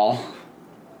fall!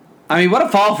 I mean, what a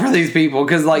fall for these people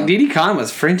because like Diddy Khan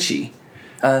was Frenchie.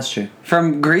 That's true.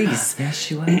 From Greece. Yes,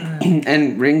 she was.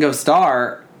 And Ringo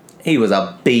Starr. He was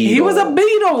a Beatle. He was a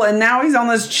Beatle, and now he's on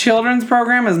this children's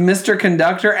program as Mr.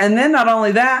 Conductor. And then not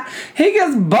only that, he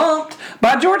gets bumped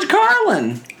by George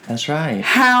Carlin. That's right.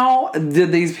 How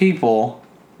did these people...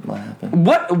 What happened?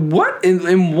 What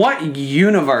in what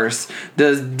universe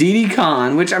does Diddy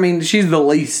Khan, which I mean she's the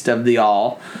least of the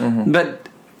all, but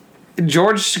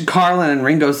George Carlin and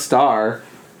Ringo Starr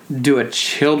do a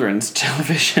children's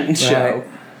television show? Right.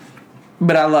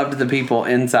 But I loved the people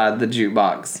inside the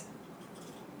jukebox.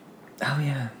 Oh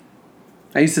yeah.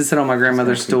 I used to sit on my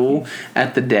grandmother's stool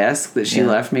at the desk that she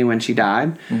left me when she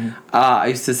died. I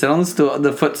used to sit on the stool,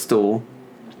 the footstool,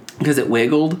 because it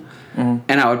wiggled.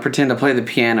 and I would pretend to play the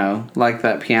piano like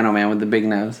that piano man with the big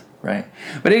nose. Right.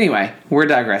 But anyway, we're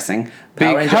digressing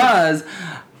Power Rangers. because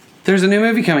there's a new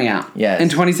movie coming out Yes. in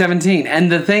 2017,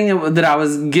 and the thing that I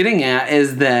was getting at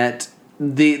is that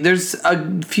there's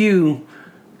a few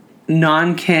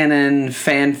non-canon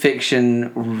fan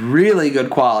fiction, really good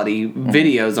quality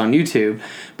videos on YouTube,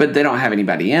 but they don't have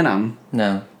anybody in them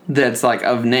No. that's like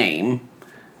of name.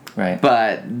 Right.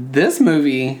 But this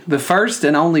movie, the first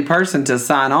and only person to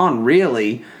sign on,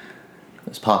 really,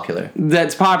 it's popular.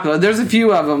 that's popular. There's a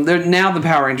few of them. Now the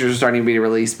Power Rangers are starting to be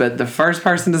released, but the first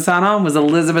person to sign on was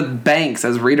Elizabeth Banks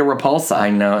as Rita Repulsa. I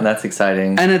know, and that's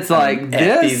exciting. And it's like,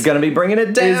 this He's gonna be bringing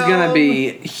it down. is going to be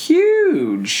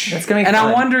huge. It's gonna be and fun.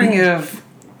 I'm wondering if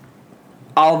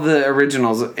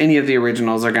any of the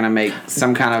originals are going to make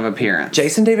some kind of appearance.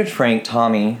 Jason David Frank,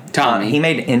 Tommy. Tommy. He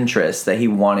made interest that he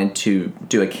wanted to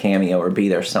do a cameo or be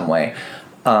there some way.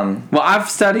 Well,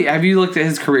 have you looked at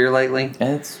his career lately?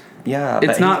 It's It's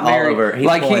but not he's very- all over. He's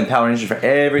like pulling Power Rangers for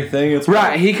everything. It's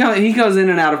Right, he goes in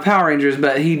and out of Power Rangers,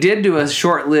 but he did do a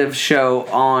short-lived show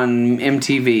on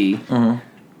MTV.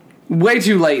 Mm-hmm. Way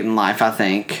too late in life, I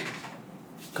think.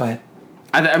 Go ahead.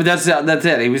 I mean, that's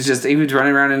it. He was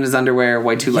running around in his underwear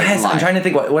way too late in Yes, life. I'm trying to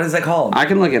think. What is that called? I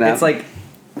can look it up. It's like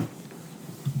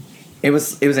it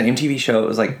was an MTV show. It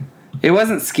was like It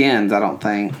wasn't Skins, I don't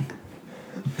think.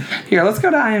 Here, let's go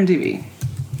to IMDb.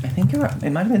 I think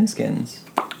it might have been Skins.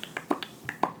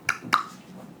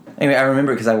 Anyway, I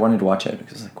remember because I wanted to watch it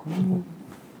because I was like, ooh.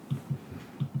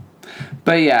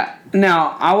 But yeah,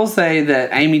 now I will say that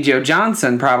Amy Jo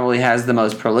Johnson probably has the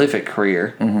most prolific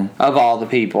career of all the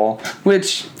people,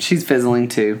 which she's fizzling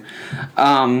too,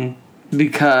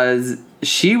 because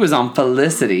she was on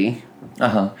Felicity,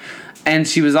 and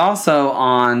she was also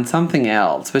on something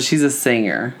else. But she's a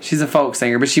singer. She's a folk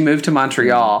singer, but she moved to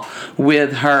Montreal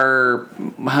with her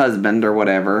husband or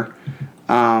whatever.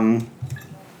 So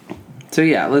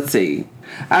yeah, let's see.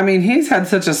 I mean, he's had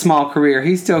such a small career.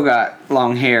 He's still got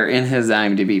long hair in his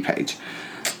IMDb page.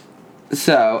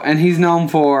 So, and he's known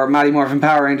for Mighty Morphin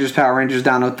Power Rangers, Power Rangers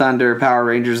Dino Thunder, Power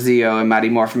Rangers Zeo, and Mighty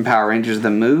Morphin Power Rangers the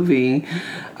movie.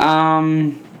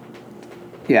 Yeah,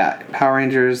 Power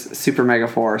Rangers Super Mega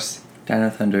Force. Dino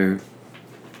Thunder.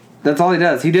 That's all he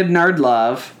does. He did Nerd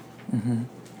Love,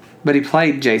 but he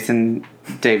played Jason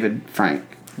David Frank.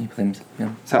 He played himself.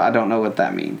 Yeah. So I don't know what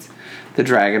that means. The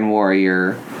Dragon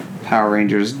Warrior, Power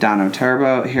Rangers Dino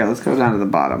Turbo. Here, let's go down to the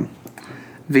bottom.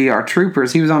 VR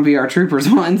Troopers. He was on VR Troopers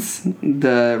once,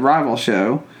 the rival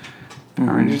show.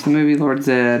 Power Rangers the movie, Lord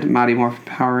Zed, Mighty Morphin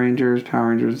Power Rangers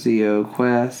Zeo,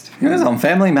 Quest. He was on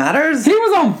Family Matters. He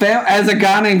was on as a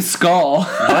guy named Skull.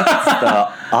 What's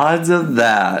the odds of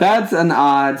that? That's an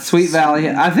odd. Sweet Valley.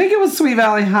 I think it was Sweet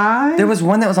Valley High. There was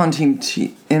one that was on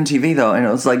MTV though, and it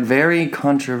was like very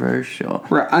controversial.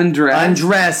 Undressed.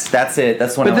 Undressed. That's it.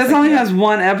 That's one. But this only has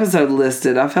one episode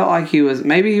listed. I felt like he was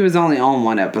only on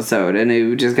one episode, and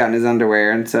he just got in his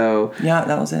underwear, and so Yeah,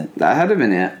 that was it. that had to have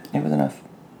been it. It was enough.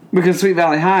 Because Sweet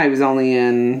Valley High was only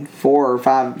in 4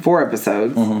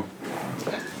 episodes, and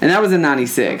that was in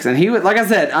 '96. And he was, like I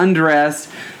said, Undressed.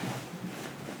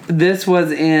 This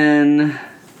was in,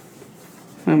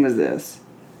 when was this?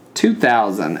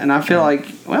 2000. And I feel like,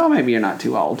 well, maybe you're not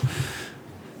too old.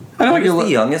 I don't He was like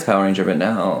the youngest Power Ranger, but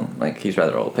now, like, he's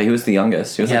rather old. But he was the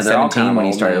youngest. He was like they're all 17 when he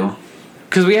old started. now.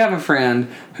 Because we have a friend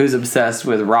who's obsessed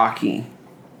with Rocky.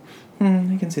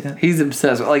 You can see that. He's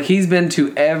obsessed with, like, he's been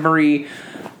to every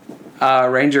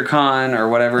Ranger Con or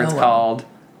whatever it's wow. called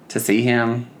to see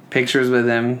him. Pictures with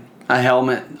him. A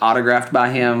helmet autographed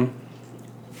by him.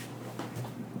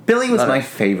 Billy was my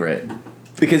favorite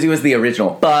because he was the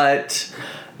original, but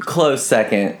close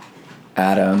second,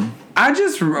 Adam.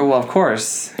 Well, of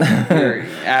course.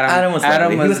 Adam was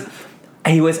lovely.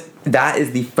 He was. That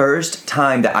is the first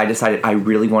time that I decided I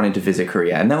really wanted to visit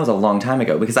Korea, and that was a long time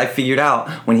ago because I figured out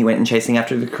when he went and chasing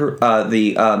after the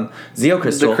Zeo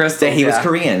crystal, that he was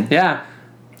Korean. Yeah.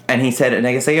 And he said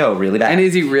 "Annyeonghaseyo" really bad. And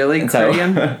is he really And so-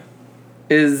 Korean?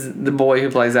 Is the boy who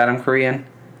plays Adam Korean?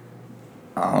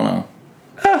 I don't know.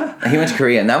 He went to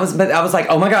Korea, and but I was like,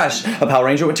 oh my gosh, a Power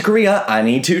Ranger went to Korea. I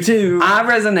need to too.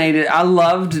 I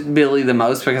loved Billy the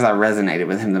most because I resonated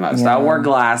with him the most. Yeah. I wore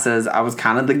glasses. I was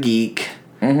kind of the geek.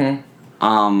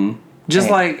 Just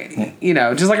like I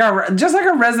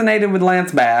resonated with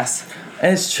Lance Bass.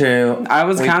 It's true. I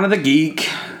was kind of the geek.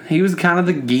 He was kind of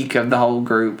the geek of the whole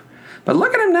group. But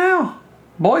look at him now.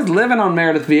 Boy's living on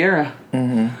Meredith Vieira.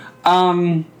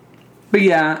 But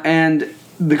yeah, and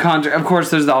of course,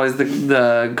 there's always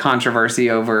the controversy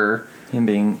over Him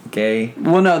being gay.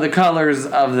 Well, no, the colors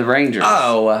of the Rangers.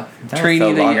 Oh, that was Trini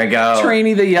so long ago.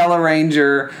 Trini the Yellow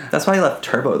Ranger. That's why he left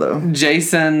Turbo, though.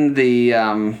 Jason the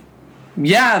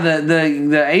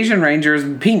the Asian Ranger is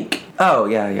pink. Oh,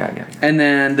 yeah. And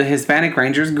then the Hispanic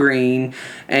Ranger's green,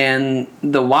 and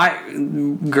the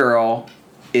white girl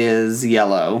is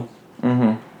yellow.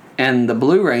 Mm-hmm. And the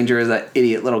Blue Ranger is that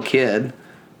idiot little kid,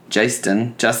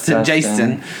 Jason.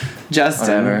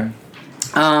 Whatever.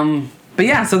 But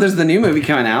yeah, so there's the new movie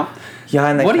coming out. Yeah,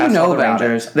 and they What do you cast know all the about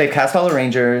Rangers. They've cast all the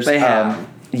Rangers. They have.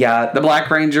 Yeah. The Black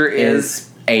Ranger is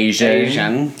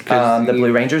Asian. 'cause The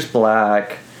Blue Ranger's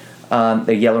black.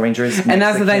 The Yellow Ranger is Mexican. and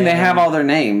that's the thing, they have all their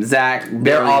names. Zach,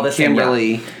 They're Billy, all the same.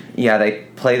 Kimberly. Yeah, they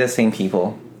play the same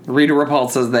people. Rita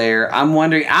Repulsa's there. I'm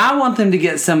wondering, I want them to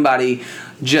get somebody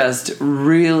just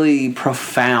really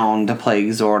profound to play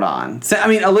Zordon. So, I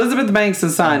mean, Elizabeth Banks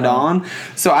has signed on,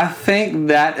 so I think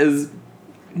that is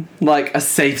like a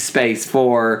safe space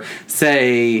for,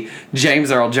 say,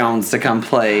 James Earl Jones to come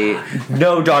play.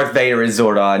 No Darth Vader is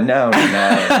Zordon. No.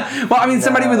 Well, I mean,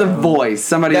 somebody with a voice.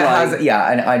 Somebody That like... has,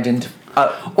 yeah, and I didn't...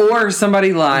 or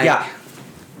somebody like... yeah.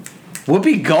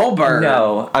 Whoopi Goldberg.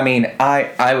 No, I mean,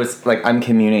 I was, like, I'm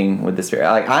communing with the spirit.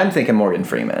 Like, I'm thinking Morgan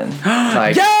Freeman.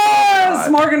 Like, Yes!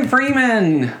 God. Morgan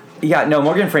Freeman! Yeah, no,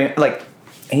 Morgan Freeman, like,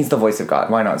 he's the voice of God.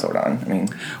 Why not Zordon? I mean...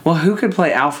 Well, who could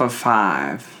play Alpha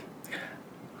 5?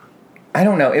 I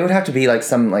don't know. It would have to be, like,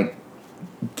 some, like,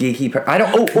 geeky...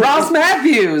 Ross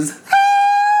Matthews!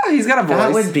 Ah, he's got a voice.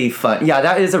 That would be fun. Yeah,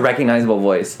 that is a recognizable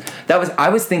voice. I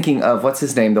was thinking of, what's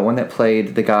his name? The one that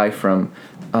played the guy from,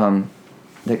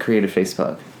 that created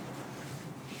Facebook.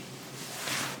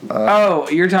 Oh,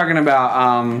 you're talking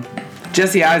about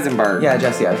Jesse Eisenberg. Yeah,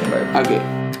 Jesse Eisenberg.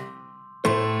 Okay.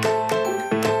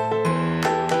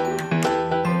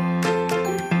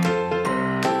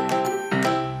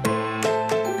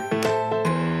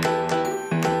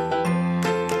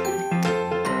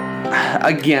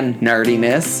 Again,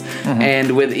 nerdiness. Mm-hmm.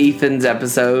 And with Ethan's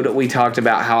episode, we talked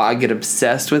about how I get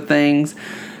obsessed with things.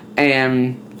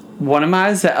 And one of my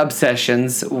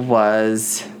obsessions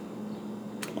was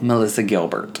Melissa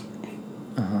Gilbert.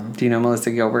 Do you know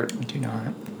Melissa Gilbert? I do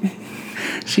not.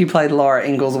 She played Laura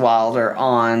Ingalls Wilder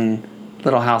on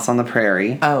Little House on the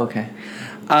Prairie. Oh, okay.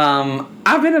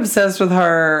 I've been obsessed with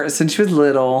her since she was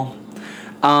little.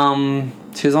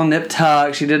 She was on Nip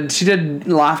Tuck. She did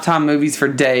Lifetime movies for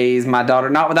days. My Daughter,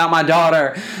 Not Without My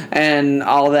Daughter, and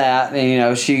all that. And, you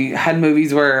know, she had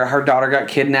movies where her daughter got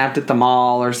kidnapped at the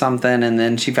mall or something, and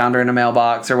then she found her in a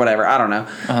mailbox or whatever. I don't know.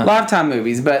 Lifetime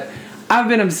movies, but I've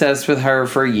been obsessed with her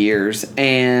for years,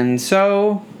 and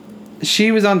so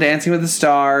she was on Dancing with the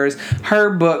Stars.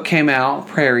 Her book came out,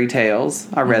 Prairie Tales.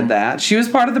 I read that. She was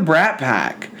part of the Brat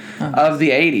Pack of the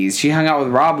 80s. She hung out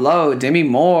with Rob Lowe, Demi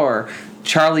Moore,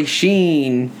 Charlie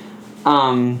Sheen,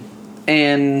 and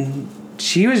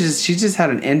she just had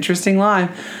an interesting life.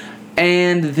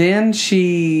 And then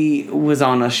she was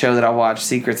on a show that I watched,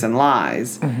 Secrets and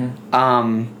Lies,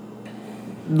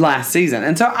 last season.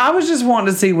 And so I was just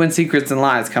wanting to see when Secrets and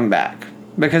Lies come back,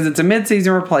 because it's a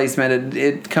mid-season replacement.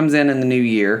 It comes in the new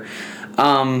year.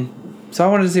 So I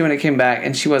wanted to see when it came back,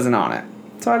 and she wasn't on it.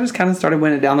 So I just kind of started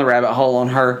went down the rabbit hole on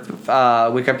her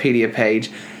Wikipedia page.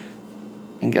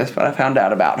 And guess what I found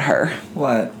out about her?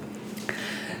 What?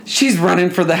 She's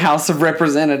running for the House of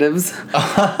Representatives.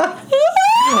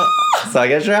 So I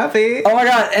guess you're happy? Oh my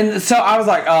God. And so I was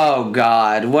like, oh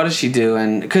God, what is she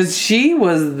doing? Because she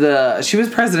was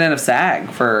president of SAG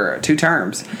for 2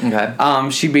 terms. Okay.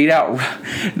 She beat out...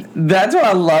 That's what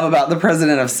I love about the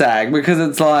president of SAG, because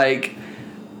it's like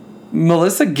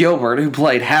Melissa Gilbert, who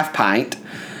played Half Pint,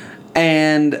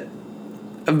 and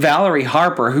Valerie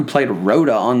Harper, who played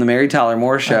Rhoda on the Mary Tyler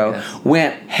Moore Show,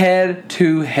 went head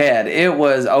to head. It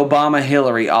was Obama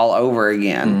Hillary all over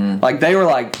again. Like, they were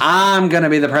like, I'm going to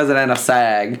be the president of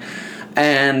SAG.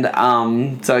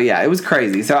 And so, yeah, it was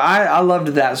crazy. So I loved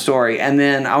that story. And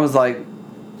then I was like,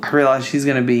 I realized she's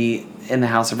going to be in the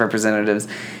House of Representatives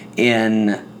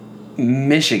in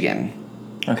Michigan.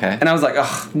 Okay. And I was like,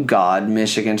 oh, God,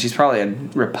 Michigan. She's probably a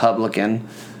Republican.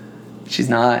 She's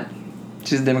not.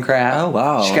 She's a Democrat. Oh,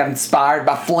 wow. She got inspired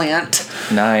by Flint.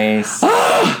 Nice.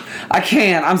 I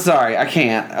can't. I'm sorry. I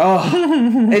can't.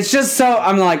 Oh, it's just so...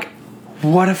 I'm like,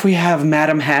 what if we have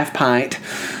Madam Half Pint?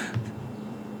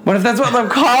 What if that's what they'll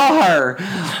call her?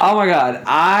 Oh, my God.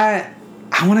 I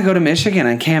want to go to Michigan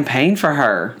and campaign for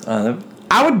her.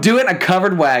 I would do it in a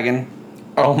covered wagon.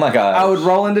 Oh, my God. I would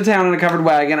roll into town in a covered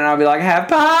wagon, and I'd be like, Half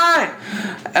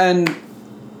Pint! And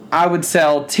I would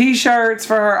sell T-shirts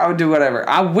for her. I would do whatever.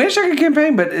 I wish I could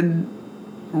campaign, but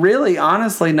really,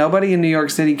 honestly, nobody in New York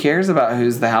City cares about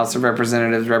who's the House of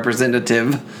Representatives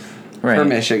representative. for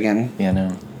Michigan. Yeah,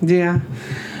 no. Yeah.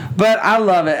 But I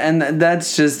love it, and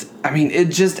that's just, I mean, it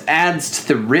just adds to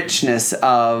the richness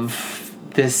of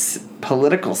this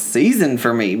political season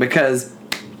for me, because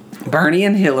Bernie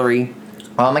and Hillary,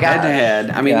 Oh my God. head to head.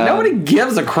 I mean, nobody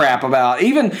gives a crap about.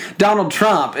 Even Donald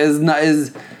Trump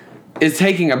is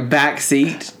taking a back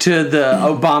seat to the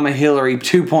Obama Hillary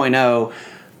 2.0,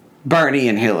 Bernie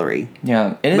and Hillary.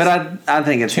 Yeah, it is. But I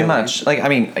think it's too Hillary. much. Like, I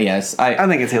mean, yes, I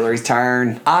think it's Hillary's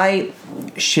turn. I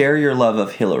share your love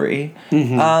of Hillary.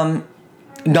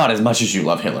 Not as much as you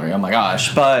love Hillary. Oh my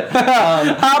gosh! But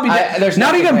I'll be there's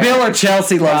not nothing even there. Bill or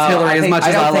Chelsea loves Hillary as much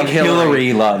as I love Hillary.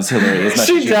 Hillary loves Hillary as much as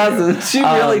She you do. doesn't. She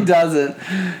really doesn't.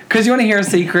 Because you want to hear a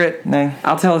secret? No.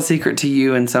 I'll tell a secret to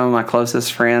you and some of my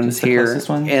closest friends Just the here. closest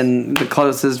ones? And the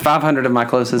closest, 500 of my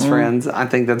closest friends. I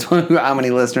think that's how many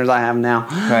listeners I have now.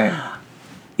 Right.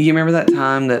 You remember that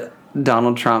time that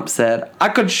Donald Trump said, I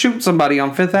could shoot somebody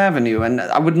on Fifth Avenue and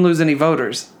I wouldn't lose any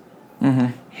voters?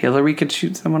 Mm-hmm. Hillary could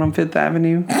shoot someone on Fifth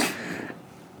Avenue?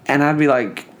 And I'd be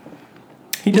like,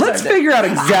 let's figure out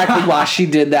exactly why she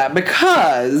did that,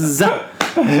 because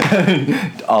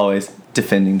Always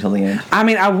defending till the end. I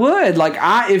mean, I would like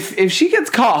if she gets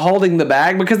caught holding the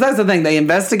bag, because that's the thing, they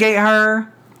investigate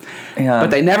her, Yeah. but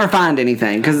they never find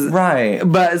anything. Right.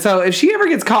 But so if she ever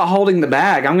gets caught holding the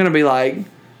bag, I'm gonna be like,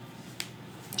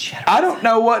 I don't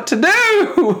know what to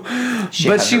do.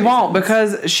 But she won't,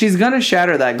 because she's gonna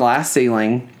shatter that glass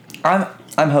ceiling.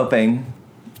 I'm hoping.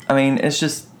 I mean, it's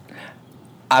just.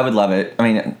 I would love it. I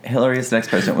mean, Hillary is the next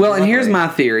president. Well, and here's my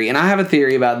theory, and I have a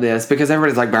theory about this, because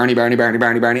everybody's like, Bernie, Bernie, Bernie,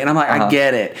 Bernie, Bernie, and I'm like, I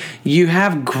get it. You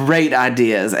have great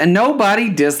ideas, and nobody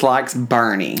dislikes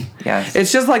Bernie. Yes.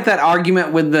 It's just like that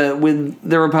argument with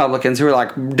the Republicans who are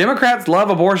like, Democrats love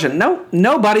abortion. No,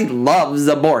 nobody loves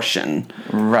abortion.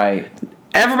 Right.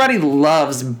 Everybody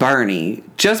loves Bernie.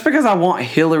 Just because I want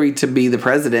Hillary to be the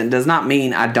president does not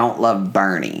mean I don't love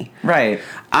Bernie. Right.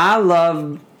 I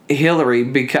love Hillary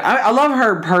because I love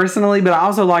her personally, but I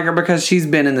also like her because she's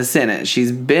been in the Senate.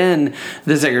 She's been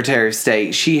the Secretary of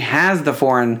State. She has the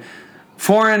foreign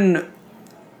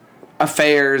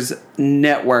affairs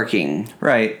networking.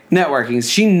 Right. Networking.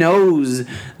 She knows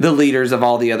the leaders of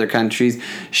all the other countries.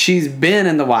 She's been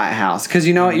in the White House. Because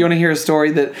you know what? You want to hear a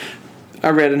story that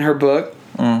I read in her book?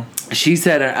 She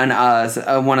said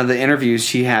in one of the interviews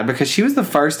she had, because she was the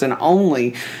first and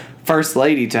only First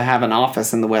Lady to have an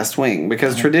office in the West Wing,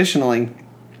 because traditionally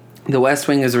the West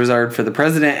Wing is reserved for the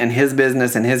president and his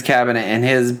business and his cabinet and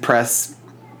his press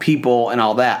people and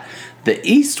all that. The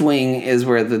East Wing is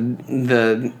where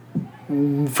the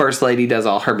First Lady does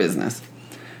all her business.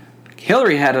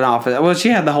 Hillary had an office. Well, she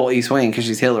had the whole East Wing because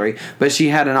she's Hillary, but she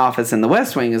had an office in the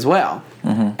West Wing as well.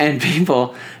 And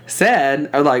people said,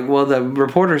 or like, well, the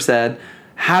reporter said,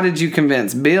 how did you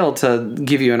convince Bill to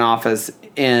give you an office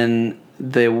in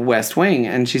the West Wing?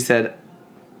 And she said,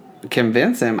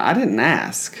 convince him? I didn't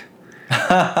ask.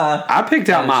 I picked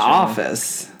out my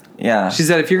office. Yeah. She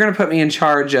said, if you're going to put me in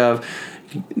charge of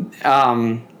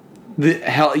the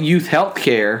youth health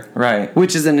care, Right.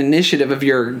 which is an initiative of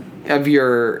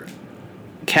your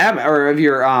cabinet or of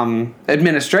your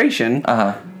administration,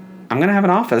 I'm going to have an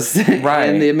office Right.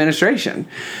 in the administration.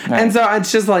 Right. And so it's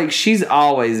just like, she's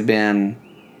always been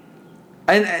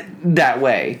that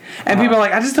way. And people are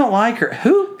like, I just don't like her.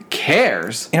 Who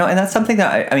cares? You know, and that's something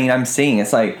that I'm seeing.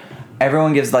 It's like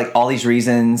everyone gives like all these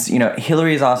reasons. You know,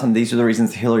 Hillary is awesome. These are the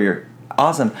reasons Hillary are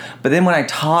awesome. But then when I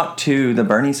talk to the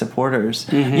Bernie supporters,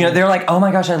 you know, they're like, oh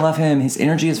my gosh, I love him. His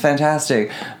energy is fantastic.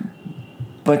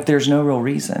 But there's no real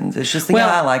reasons. It's just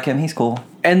I like him. He's cool.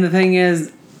 And the thing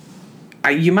is,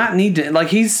 you might need to, like,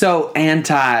 he's so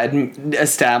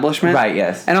anti-establishment. Right,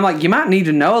 yes. And I'm like, you might need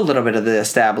to know a little bit of the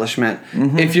establishment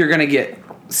if you're going to get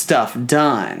stuff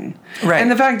done. Right. And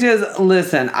the fact is,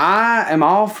 listen, I am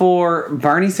all for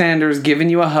Bernie Sanders giving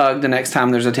you a hug the next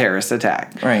time there's a terrorist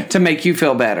attack. Right. To make you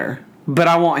feel better. But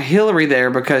I want Hillary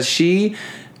there because she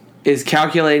is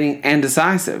calculating and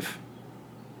decisive.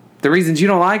 The reasons you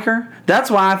don't like her,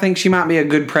 that's why I think she might be a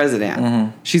good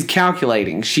president. She's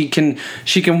calculating. She can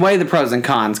weigh the pros and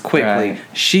cons quickly. Right.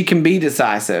 She can be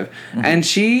decisive. And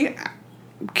she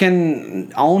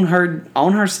can own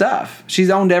her stuff.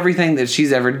 She's owned everything that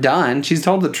she's ever done. She's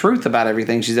told the truth about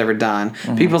everything she's ever done.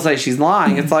 People say she's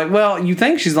lying. It's like, well, you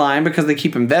think she's lying because they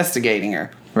keep investigating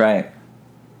her. Right.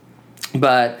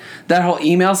 But that whole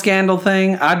email scandal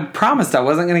thing, I promised I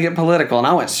wasn't going to get political, and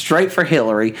I went straight for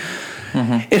Hillary.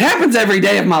 It happens every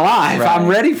day of my life. Right. I'm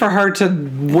ready for her to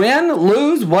win,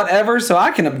 lose, whatever, so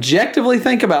I can objectively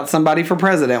think about somebody for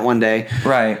president one day.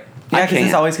 Right. Yeah, because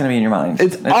it's always going to be in your mind.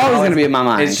 It's always going to be in my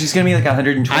mind. It's just going to be like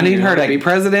 120. I need her to be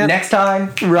president. Next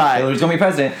time. Right. Hillary's going to be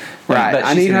president. Right. But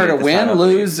I need her to win,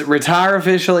 lose, retire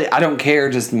officially. I don't care.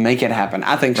 Just make it happen.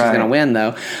 I think she's going to win,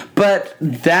 though. But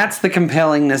that's the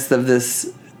compellingness of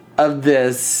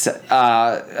this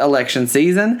election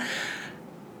season.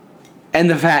 And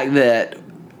the fact that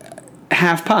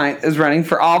Half Pint is running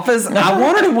for office. I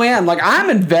want her to win. Like, I'm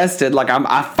invested. Like,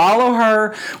 I follow her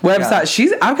website.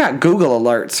 Yeah. I've got Google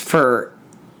alerts for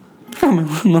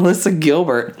Melissa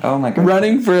Gilbert. Oh my God.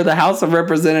 Running for the House of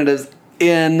Representatives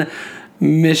in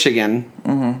Michigan.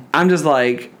 Mm-hmm. I'm just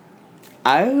like,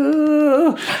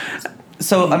 So,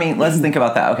 I mean, let's think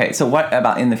about that. Okay, so what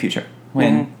about in the future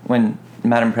when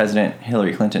Madam President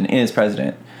Hillary Clinton is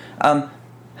president? How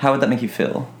would that make you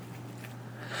feel?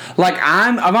 Like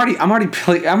I'm already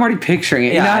picturing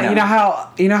it. Yeah,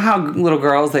 you know how little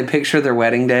girls, they picture their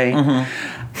wedding day. Mm-hmm.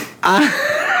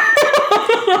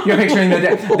 You're picturing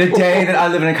the day that I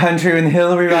live in a country when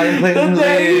Hillary Rodham Clinton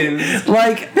lives.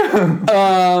 Like,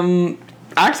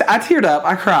 I teared up.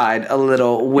 I cried a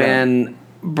little when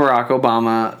Barack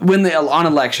Obama on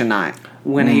election night.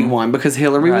 When he won, because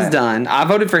Hillary was done. I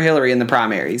voted for Hillary in the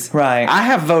primaries. Right. I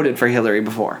have voted for Hillary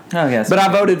before. Oh, yes. But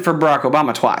I voted for Barack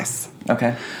Obama twice.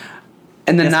 Okay.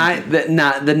 And the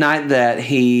night that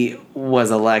he was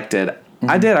elected,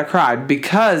 I cried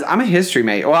because I'm a history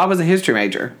major. Well, I was a history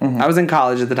major. Mm-hmm. I was in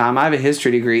college at the time. I have a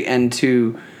history degree, and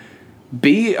to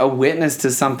be a witness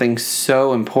to something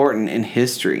so important in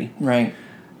history, right?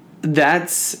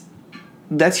 That's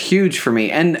huge for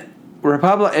me. And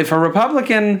if a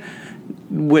Republican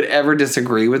would ever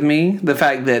disagree with me, the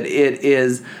fact that it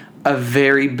is a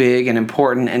very big and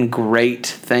important and great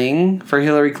thing for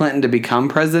Hillary Clinton to become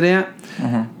president,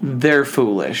 they're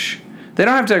foolish. They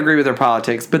don't have to agree with her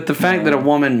politics, but the fact that a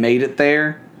woman made it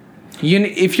there,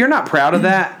 if you're not proud of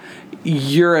that,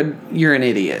 you're an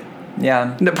idiot.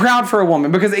 Yeah. Proud for a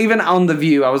woman, because even on The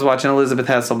View, I was watching Elizabeth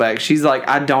Hasselbeck. She's like,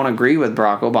 I don't agree with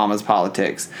Barack Obama's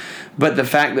politics, but the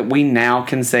fact that we now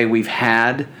can say we've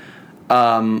had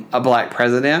a black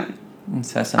president,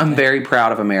 I'm very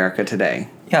proud of America today.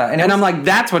 Yeah, and I'm like,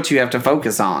 that's what you have to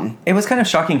focus on. It was kind of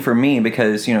shocking for me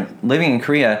because, living in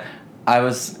Korea, it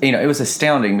was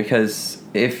astounding because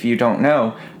if you don't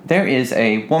know, there is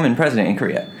a woman president in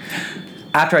Korea.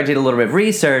 After I did a little bit of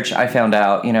research, I found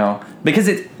out, because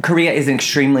Korea is an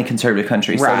extremely conservative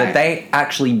country, so that they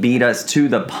actually beat us to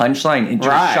the punchline. It's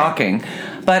just shocking.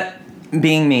 But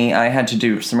being me, I had to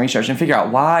do some research and figure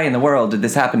out why in the world did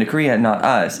this happen to Korea and not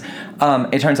us.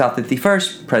 It turns out that the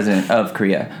first president of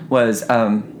Korea was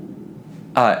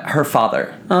her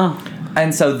father. Oh.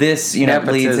 And so this,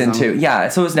 bleeds into... Yeah,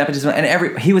 so it was nepotism.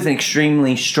 And he was an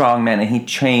extremely strong man, and he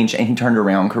changed and he turned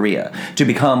around Korea to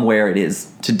become where it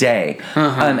is today.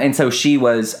 And so she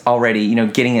was already,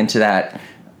 getting into that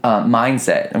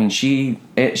mindset. I mean, she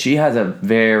has a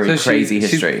very crazy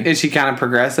history. Is she kind of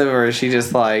progressive, or is she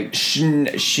just like...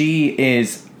 She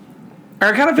is... Or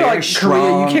I kind of feel like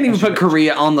Korea, you can't even put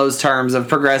Korea on those terms of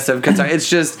progressive, because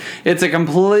it's a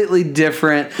completely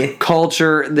different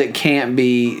culture that can't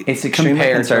be It's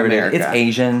extremely conservative. It's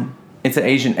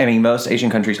Asian. I mean, most Asian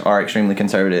countries are extremely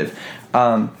conservative.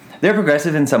 They're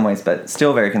progressive in some ways, but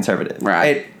still very conservative.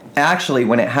 Right. Actually,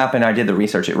 when it happened, I did the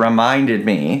research. It reminded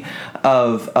me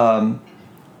of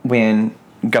when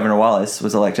Governor Wallace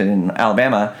was elected in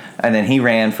Alabama, and then he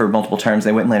ran for multiple terms.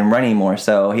 They wouldn't let him run anymore,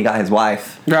 so he got his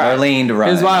wife, Lurleen, to run.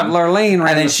 His wife, Lurleen, ran.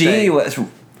 And then she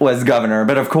was governor,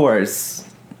 but of course,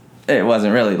 it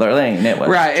wasn't really Lurleen. It was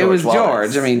George it was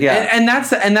Wallace. George. I mean, and that's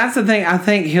the thing. I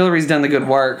think Hillary's done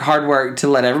the hard work to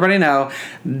let everybody know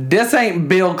this ain't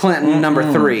Bill Clinton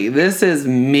number 3. This is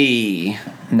me.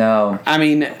 No, I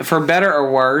mean, for better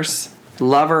or worse,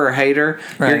 lover or hater,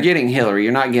 you're getting Hillary.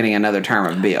 You're not getting another term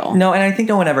of Bill. No, and I think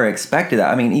no one ever expected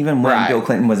that. I mean, even when Bill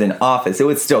Clinton was in office,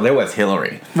 there was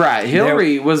Hillary. Right.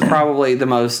 Hillary was probably the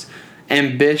most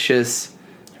ambitious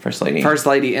First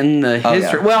lady in the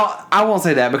history. Yeah. Well, I won't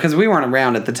say that, because we weren't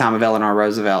around at the time of Eleanor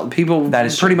Roosevelt. People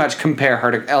pretty much compare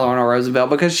her to Eleanor Roosevelt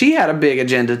because she had a big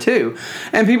agenda too.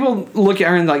 And people look at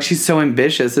her and like, she's so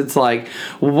ambitious. It's like,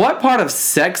 what part of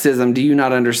sexism do you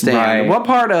not understand? Right. What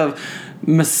part of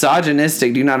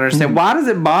misogynistic do you not understand? Why does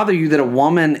it bother you that a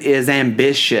woman is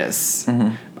ambitious?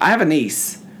 I have a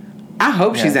niece. I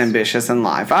hope she's ambitious in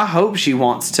life. I hope she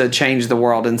wants to change the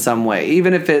world in some way,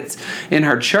 even if it's in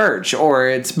her church or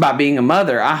it's by being a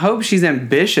mother. I hope she's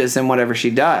ambitious in whatever she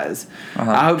does.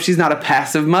 I hope she's not a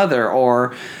passive mother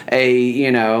or a,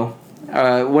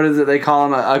 what is it they call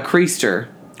them, a creaster.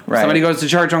 Right. Somebody goes to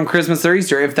church on Christmas or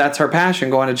Easter, if that's her passion,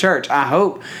 going to church. I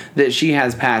hope that she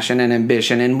has passion and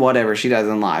ambition in whatever she does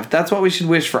in life. That's what we should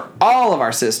wish for all of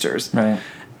our sisters. Right.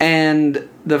 And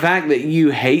the fact that you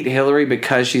hate Hillary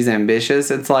because she's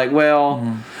ambitious, it's like,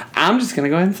 well, I'm just going to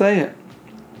go ahead and say it.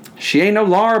 She ain't no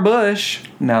Laura Bush.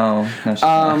 No, she's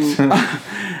not.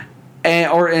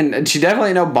 And she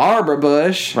definitely ain't no Barbara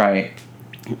Bush. Right.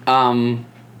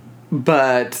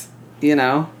 But, you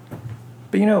know.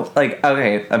 But, you know, like,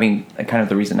 okay, I mean, kind of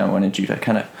the reason I wanted you to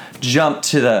kind of jump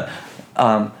to the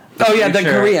the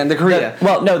Korea.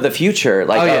 The future,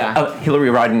 like, of Hillary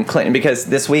Rodham Clinton, because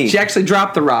this week... She actually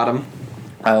dropped the Rodham.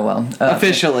 Oh, well.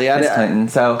 Officially. Miss Clinton,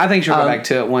 so... I think she'll go back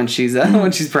to it when she's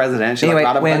president. She's anyway,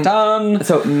 like, Rodham.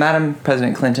 So, Madam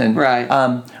President Clinton...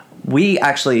 Right. We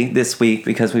actually, this week,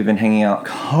 because we've been hanging out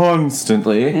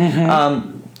constantly,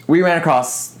 we ran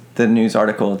across the news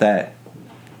article that...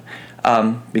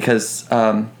 because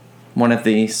one of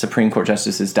the Supreme Court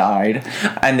justices died,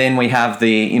 and then we have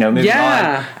the moving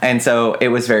on, and so it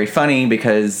was very funny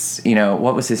because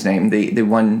what was his name? The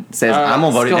one says I'm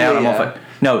gonna vote it down. I'm gonna vote.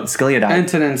 No, Scalia died.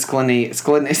 Antonin Scalia.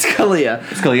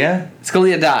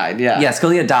 Scalia died. Yeah. Yeah,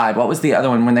 Scalia died. What was the other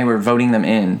one when they were voting them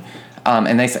in?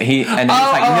 And they say he's like, no,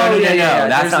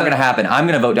 that's not going to happen. I'm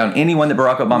going to vote down anyone that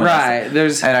Barack Obama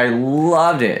does. And I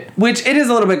loved it. Which it is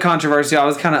a little bit controversial. I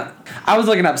was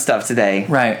looking up stuff today.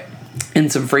 Right. In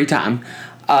some free time.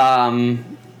 And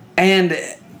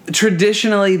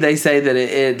traditionally they say that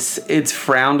it's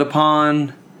frowned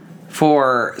upon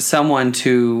for someone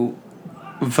to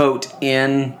vote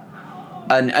in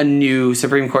a new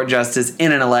Supreme Court justice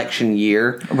in an election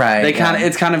year. Right.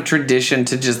 It's kind of tradition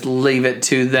to just leave it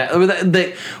to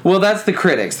well, that's the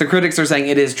critics. The critics are saying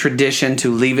it is tradition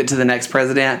to leave it to the next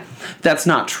president. That's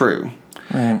not true.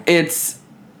 Right. It's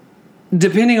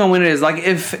depending on when it is. Like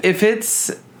if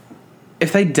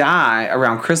they die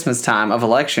around Christmas time of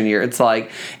election year, it's like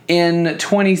in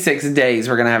 26 days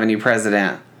we're going to have a new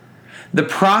president. The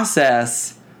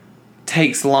process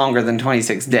takes longer than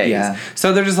 26 days. Yeah.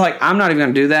 So they're just like, I'm not even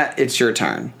going to do that. It's your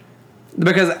turn.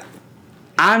 Because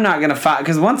I'm not going to fight.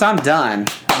 Because once I'm done.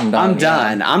 I'm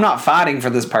done. I'm not fighting for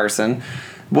this person.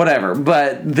 Whatever.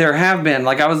 But there have been,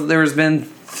 there's been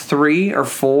 3 or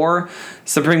 4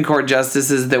 Supreme Court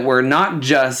justices that were not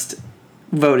just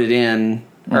voted in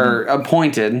or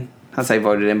appointed. I say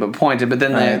voted in, but appointed. But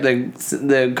then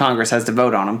the Congress has to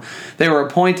vote on them. They were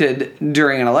appointed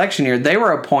during an election year. They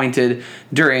were appointed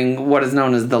during what is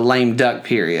known as the lame duck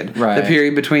period, the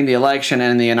period between the election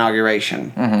and the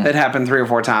inauguration. That happened 3 or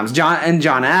 4 times.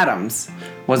 John Adams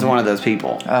was one of those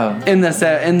people. Oh, in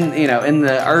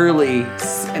the early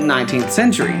 19th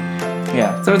century.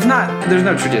 Yeah. So there's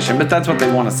no tradition, but that's what they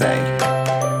want to say.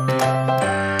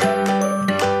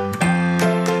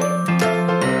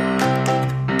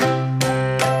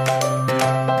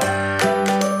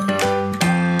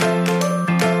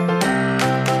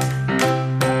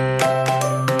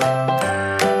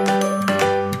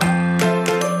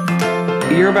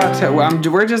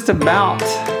 We're just about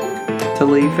to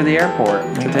leave for the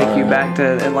airport to take you back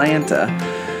to Atlanta.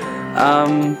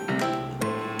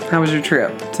 How was your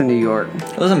trip to New York?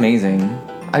 It was amazing.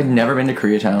 I'd never been to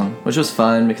Koreatown, which was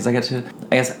fun because I got to,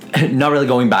 not really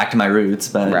going back to my roots,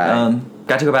 but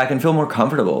got to go back and feel more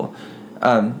comfortable.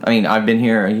 I've been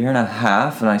here a year and a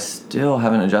half, and I still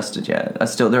haven't adjusted yet.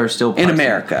 There are still parts in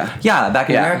America. Back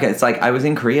in America. It's like I was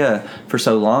in Korea for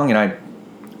so long, and I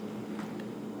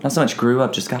not so much grew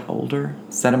up, just got older,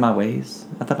 set in my ways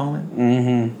at that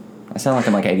moment. I sound like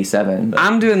I'm like 87. But.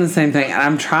 I'm doing the same thing.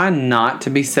 I'm trying not to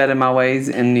be set in my ways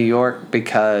in New York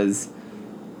because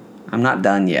I'm not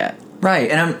done yet.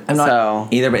 Right, and I'm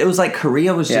not either. But it was like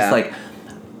Korea was just like,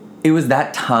 it was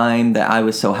that time that I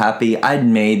was so happy I'd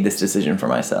made this decision for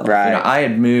myself. Right. I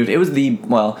had moved. It was you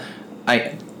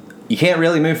can't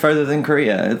really move further than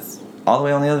Korea. It's all the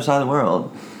way on the other side of the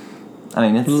world. I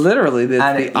mean, it's literally the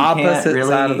opposite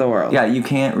side of the world. Yeah, you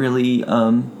can't really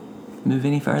move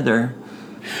any further.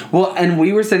 Well, and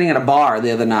we were sitting at a bar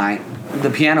the other night, the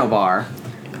piano bar,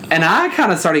 and I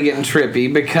kind of started getting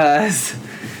trippy because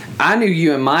I knew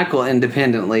you and Michael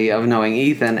independently of knowing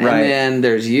Ethan, and then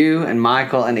there's you and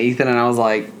Michael and Ethan, and I was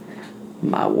like,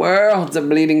 my worlds are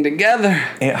bleeding together.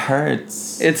 It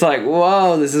hurts. It's like,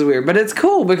 whoa, this is weird, but it's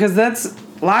cool because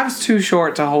life's too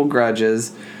short to hold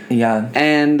grudges. Yeah,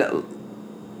 and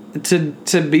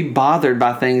to be bothered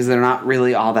by things that are not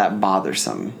really all that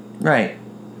bothersome. Right.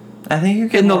 I think you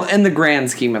can in the grand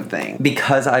scheme of things.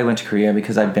 Because I went to Korea,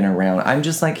 because I've been around, I'm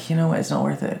just like, you know what, it's not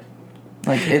worth it.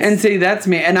 And see, that's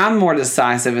me, and I'm more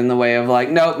decisive in the way of like,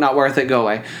 nope, not worth it, go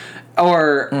away.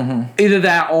 Or either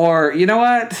that or, you know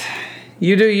what?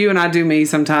 You do you and I do me.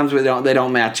 Sometimes they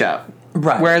don't match up.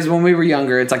 Right. Whereas when we were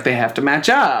younger, it's like they have to match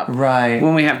up. Right.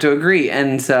 When we have to agree.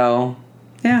 And so,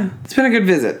 yeah, it's been a good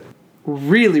visit.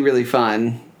 Really, really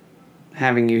fun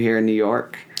having you here in New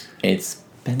York. It's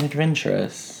been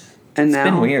adventurous. And It's now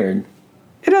been weird.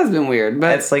 It has been weird,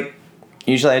 but It's like,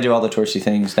 usually I do all the touristy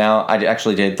things. Now I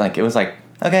actually did, like, it was like,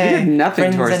 okay. you did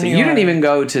nothing friends in touristy. New You didn't York. even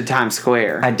go to Times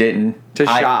Square. I didn't. To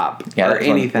shop yeah, or that was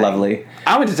anything. Lovely.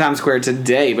 I went to Times Square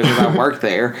today because I work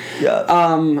there.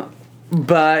 Yeah.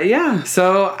 But yeah,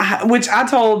 so, which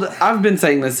I've been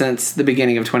saying this since the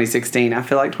beginning of 2016. I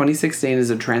feel like 2016 is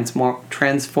a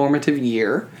transformative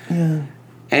year. Yeah.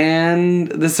 And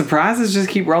the surprises just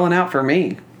keep rolling out for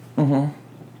me. Mm-hmm.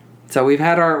 So we've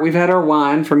had our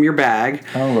wine from your bag.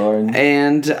 Oh, Lord.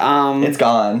 And It's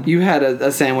gone. You had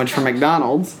a sandwich from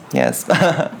McDonald's. Yes.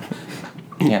 Yeah.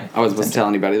 I wasn't supposed to tell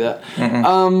anybody that.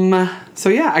 So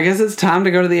yeah, I guess it's time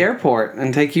to go to the airport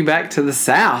and take you back to the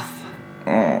South.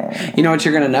 You know what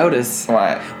you're going to notice?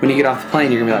 What? When you get off the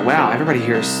plane, you're going to be like, wow, everybody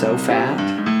here is so fat.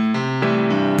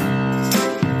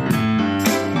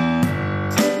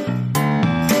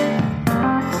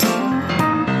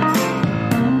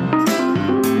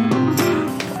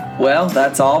 Well,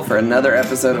 that's all for another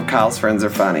episode of Kyle's Friends Are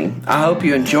Funny. I hope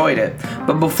you enjoyed it.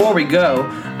 But before we go,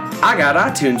 I got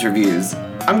iTunes reviews.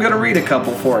 I'm going to read a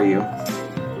couple for you.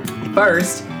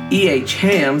 First, E.H.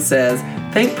 Ham says,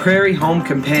 think Prairie Home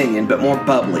Companion, but more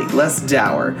bubbly, less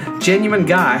dour. Genuine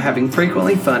guy having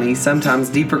frequently funny, sometimes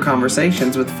deeper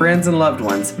conversations with friends and loved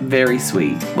ones. Very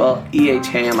sweet. Well, E.H.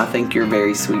 Ham, I think you're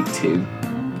very sweet too.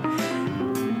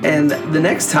 And the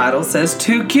next title says,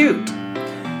 too cute.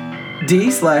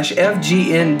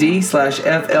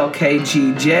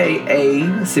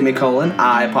 D/FGND/FLKGJA semicolon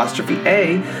I apostrophe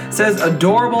A says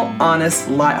adorable, honest,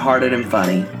 lighthearted, and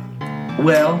funny.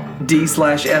 Well,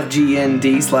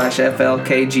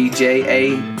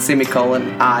 D/FGND/FLKGJA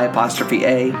semicolon I apostrophe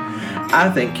A. I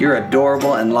think you're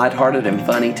adorable and lighthearted and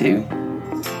funny too.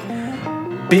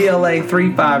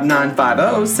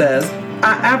 BLA35950 says,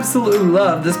 I absolutely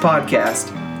love this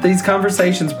podcast. These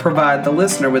conversations provide the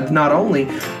listener with not only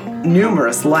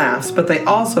numerous laughs, but they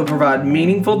also provide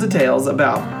meaningful details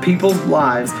about people's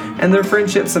lives and their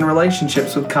friendships and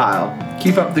relationships with Kyle.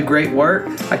 Keep up the great work.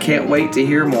 I can't wait to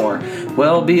hear more.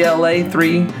 Well,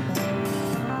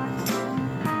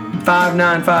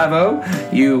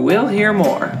 BLA35950, you will hear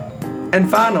more. And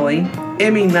finally,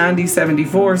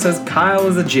 Emmy9074 says Kyle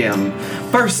is a gem.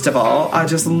 First of all, I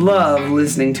just love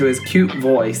listening to his cute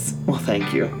voice. Well,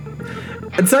 thank you.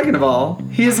 And second of all,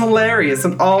 he is hilarious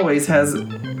and always has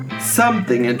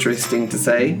something interesting to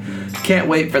say. Can't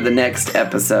wait for the next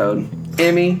episode.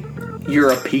 Emmy,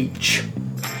 you're a peach.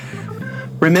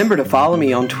 Remember to follow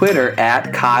me on Twitter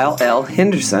at Kyle L.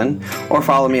 Henderson, or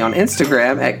follow me on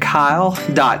Instagram at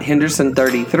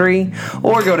Kyle.Henderson33,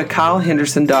 or go to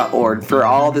KyleHenderson.org for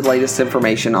all the latest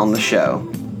information on the show.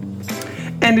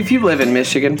 And if you live in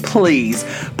Michigan, please,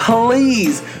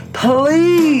 please,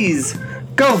 please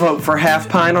go vote for Half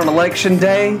Pint on Election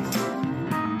Day.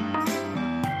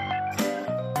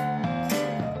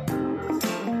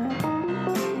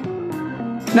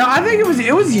 No, I think it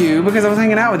was you, because I was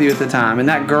hanging out with you at the time, and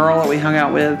that girl that we hung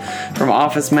out with from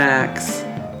Office Max.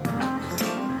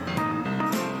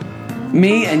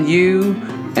 Me and you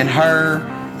and her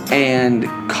and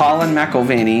Colin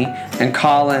McElvany and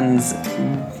Colin's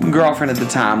girlfriend at the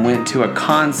time went to a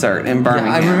concert in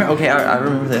Birmingham. I remember. Okay, I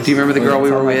remember this. Do you remember the girl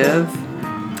we were with?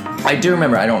 I do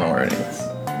remember. I don't know where it is.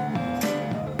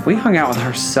 We hung out with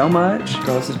her so much.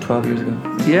 Girl, this is 12 years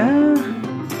ago. Yeah.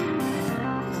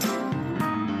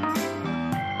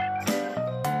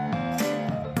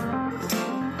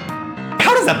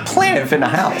 How does a planet fit in a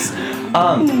house?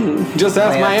 Just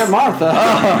ask my Aunt Martha.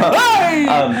 Hey!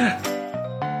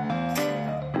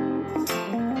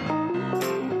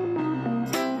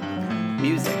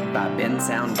 Music by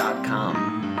bensound.com.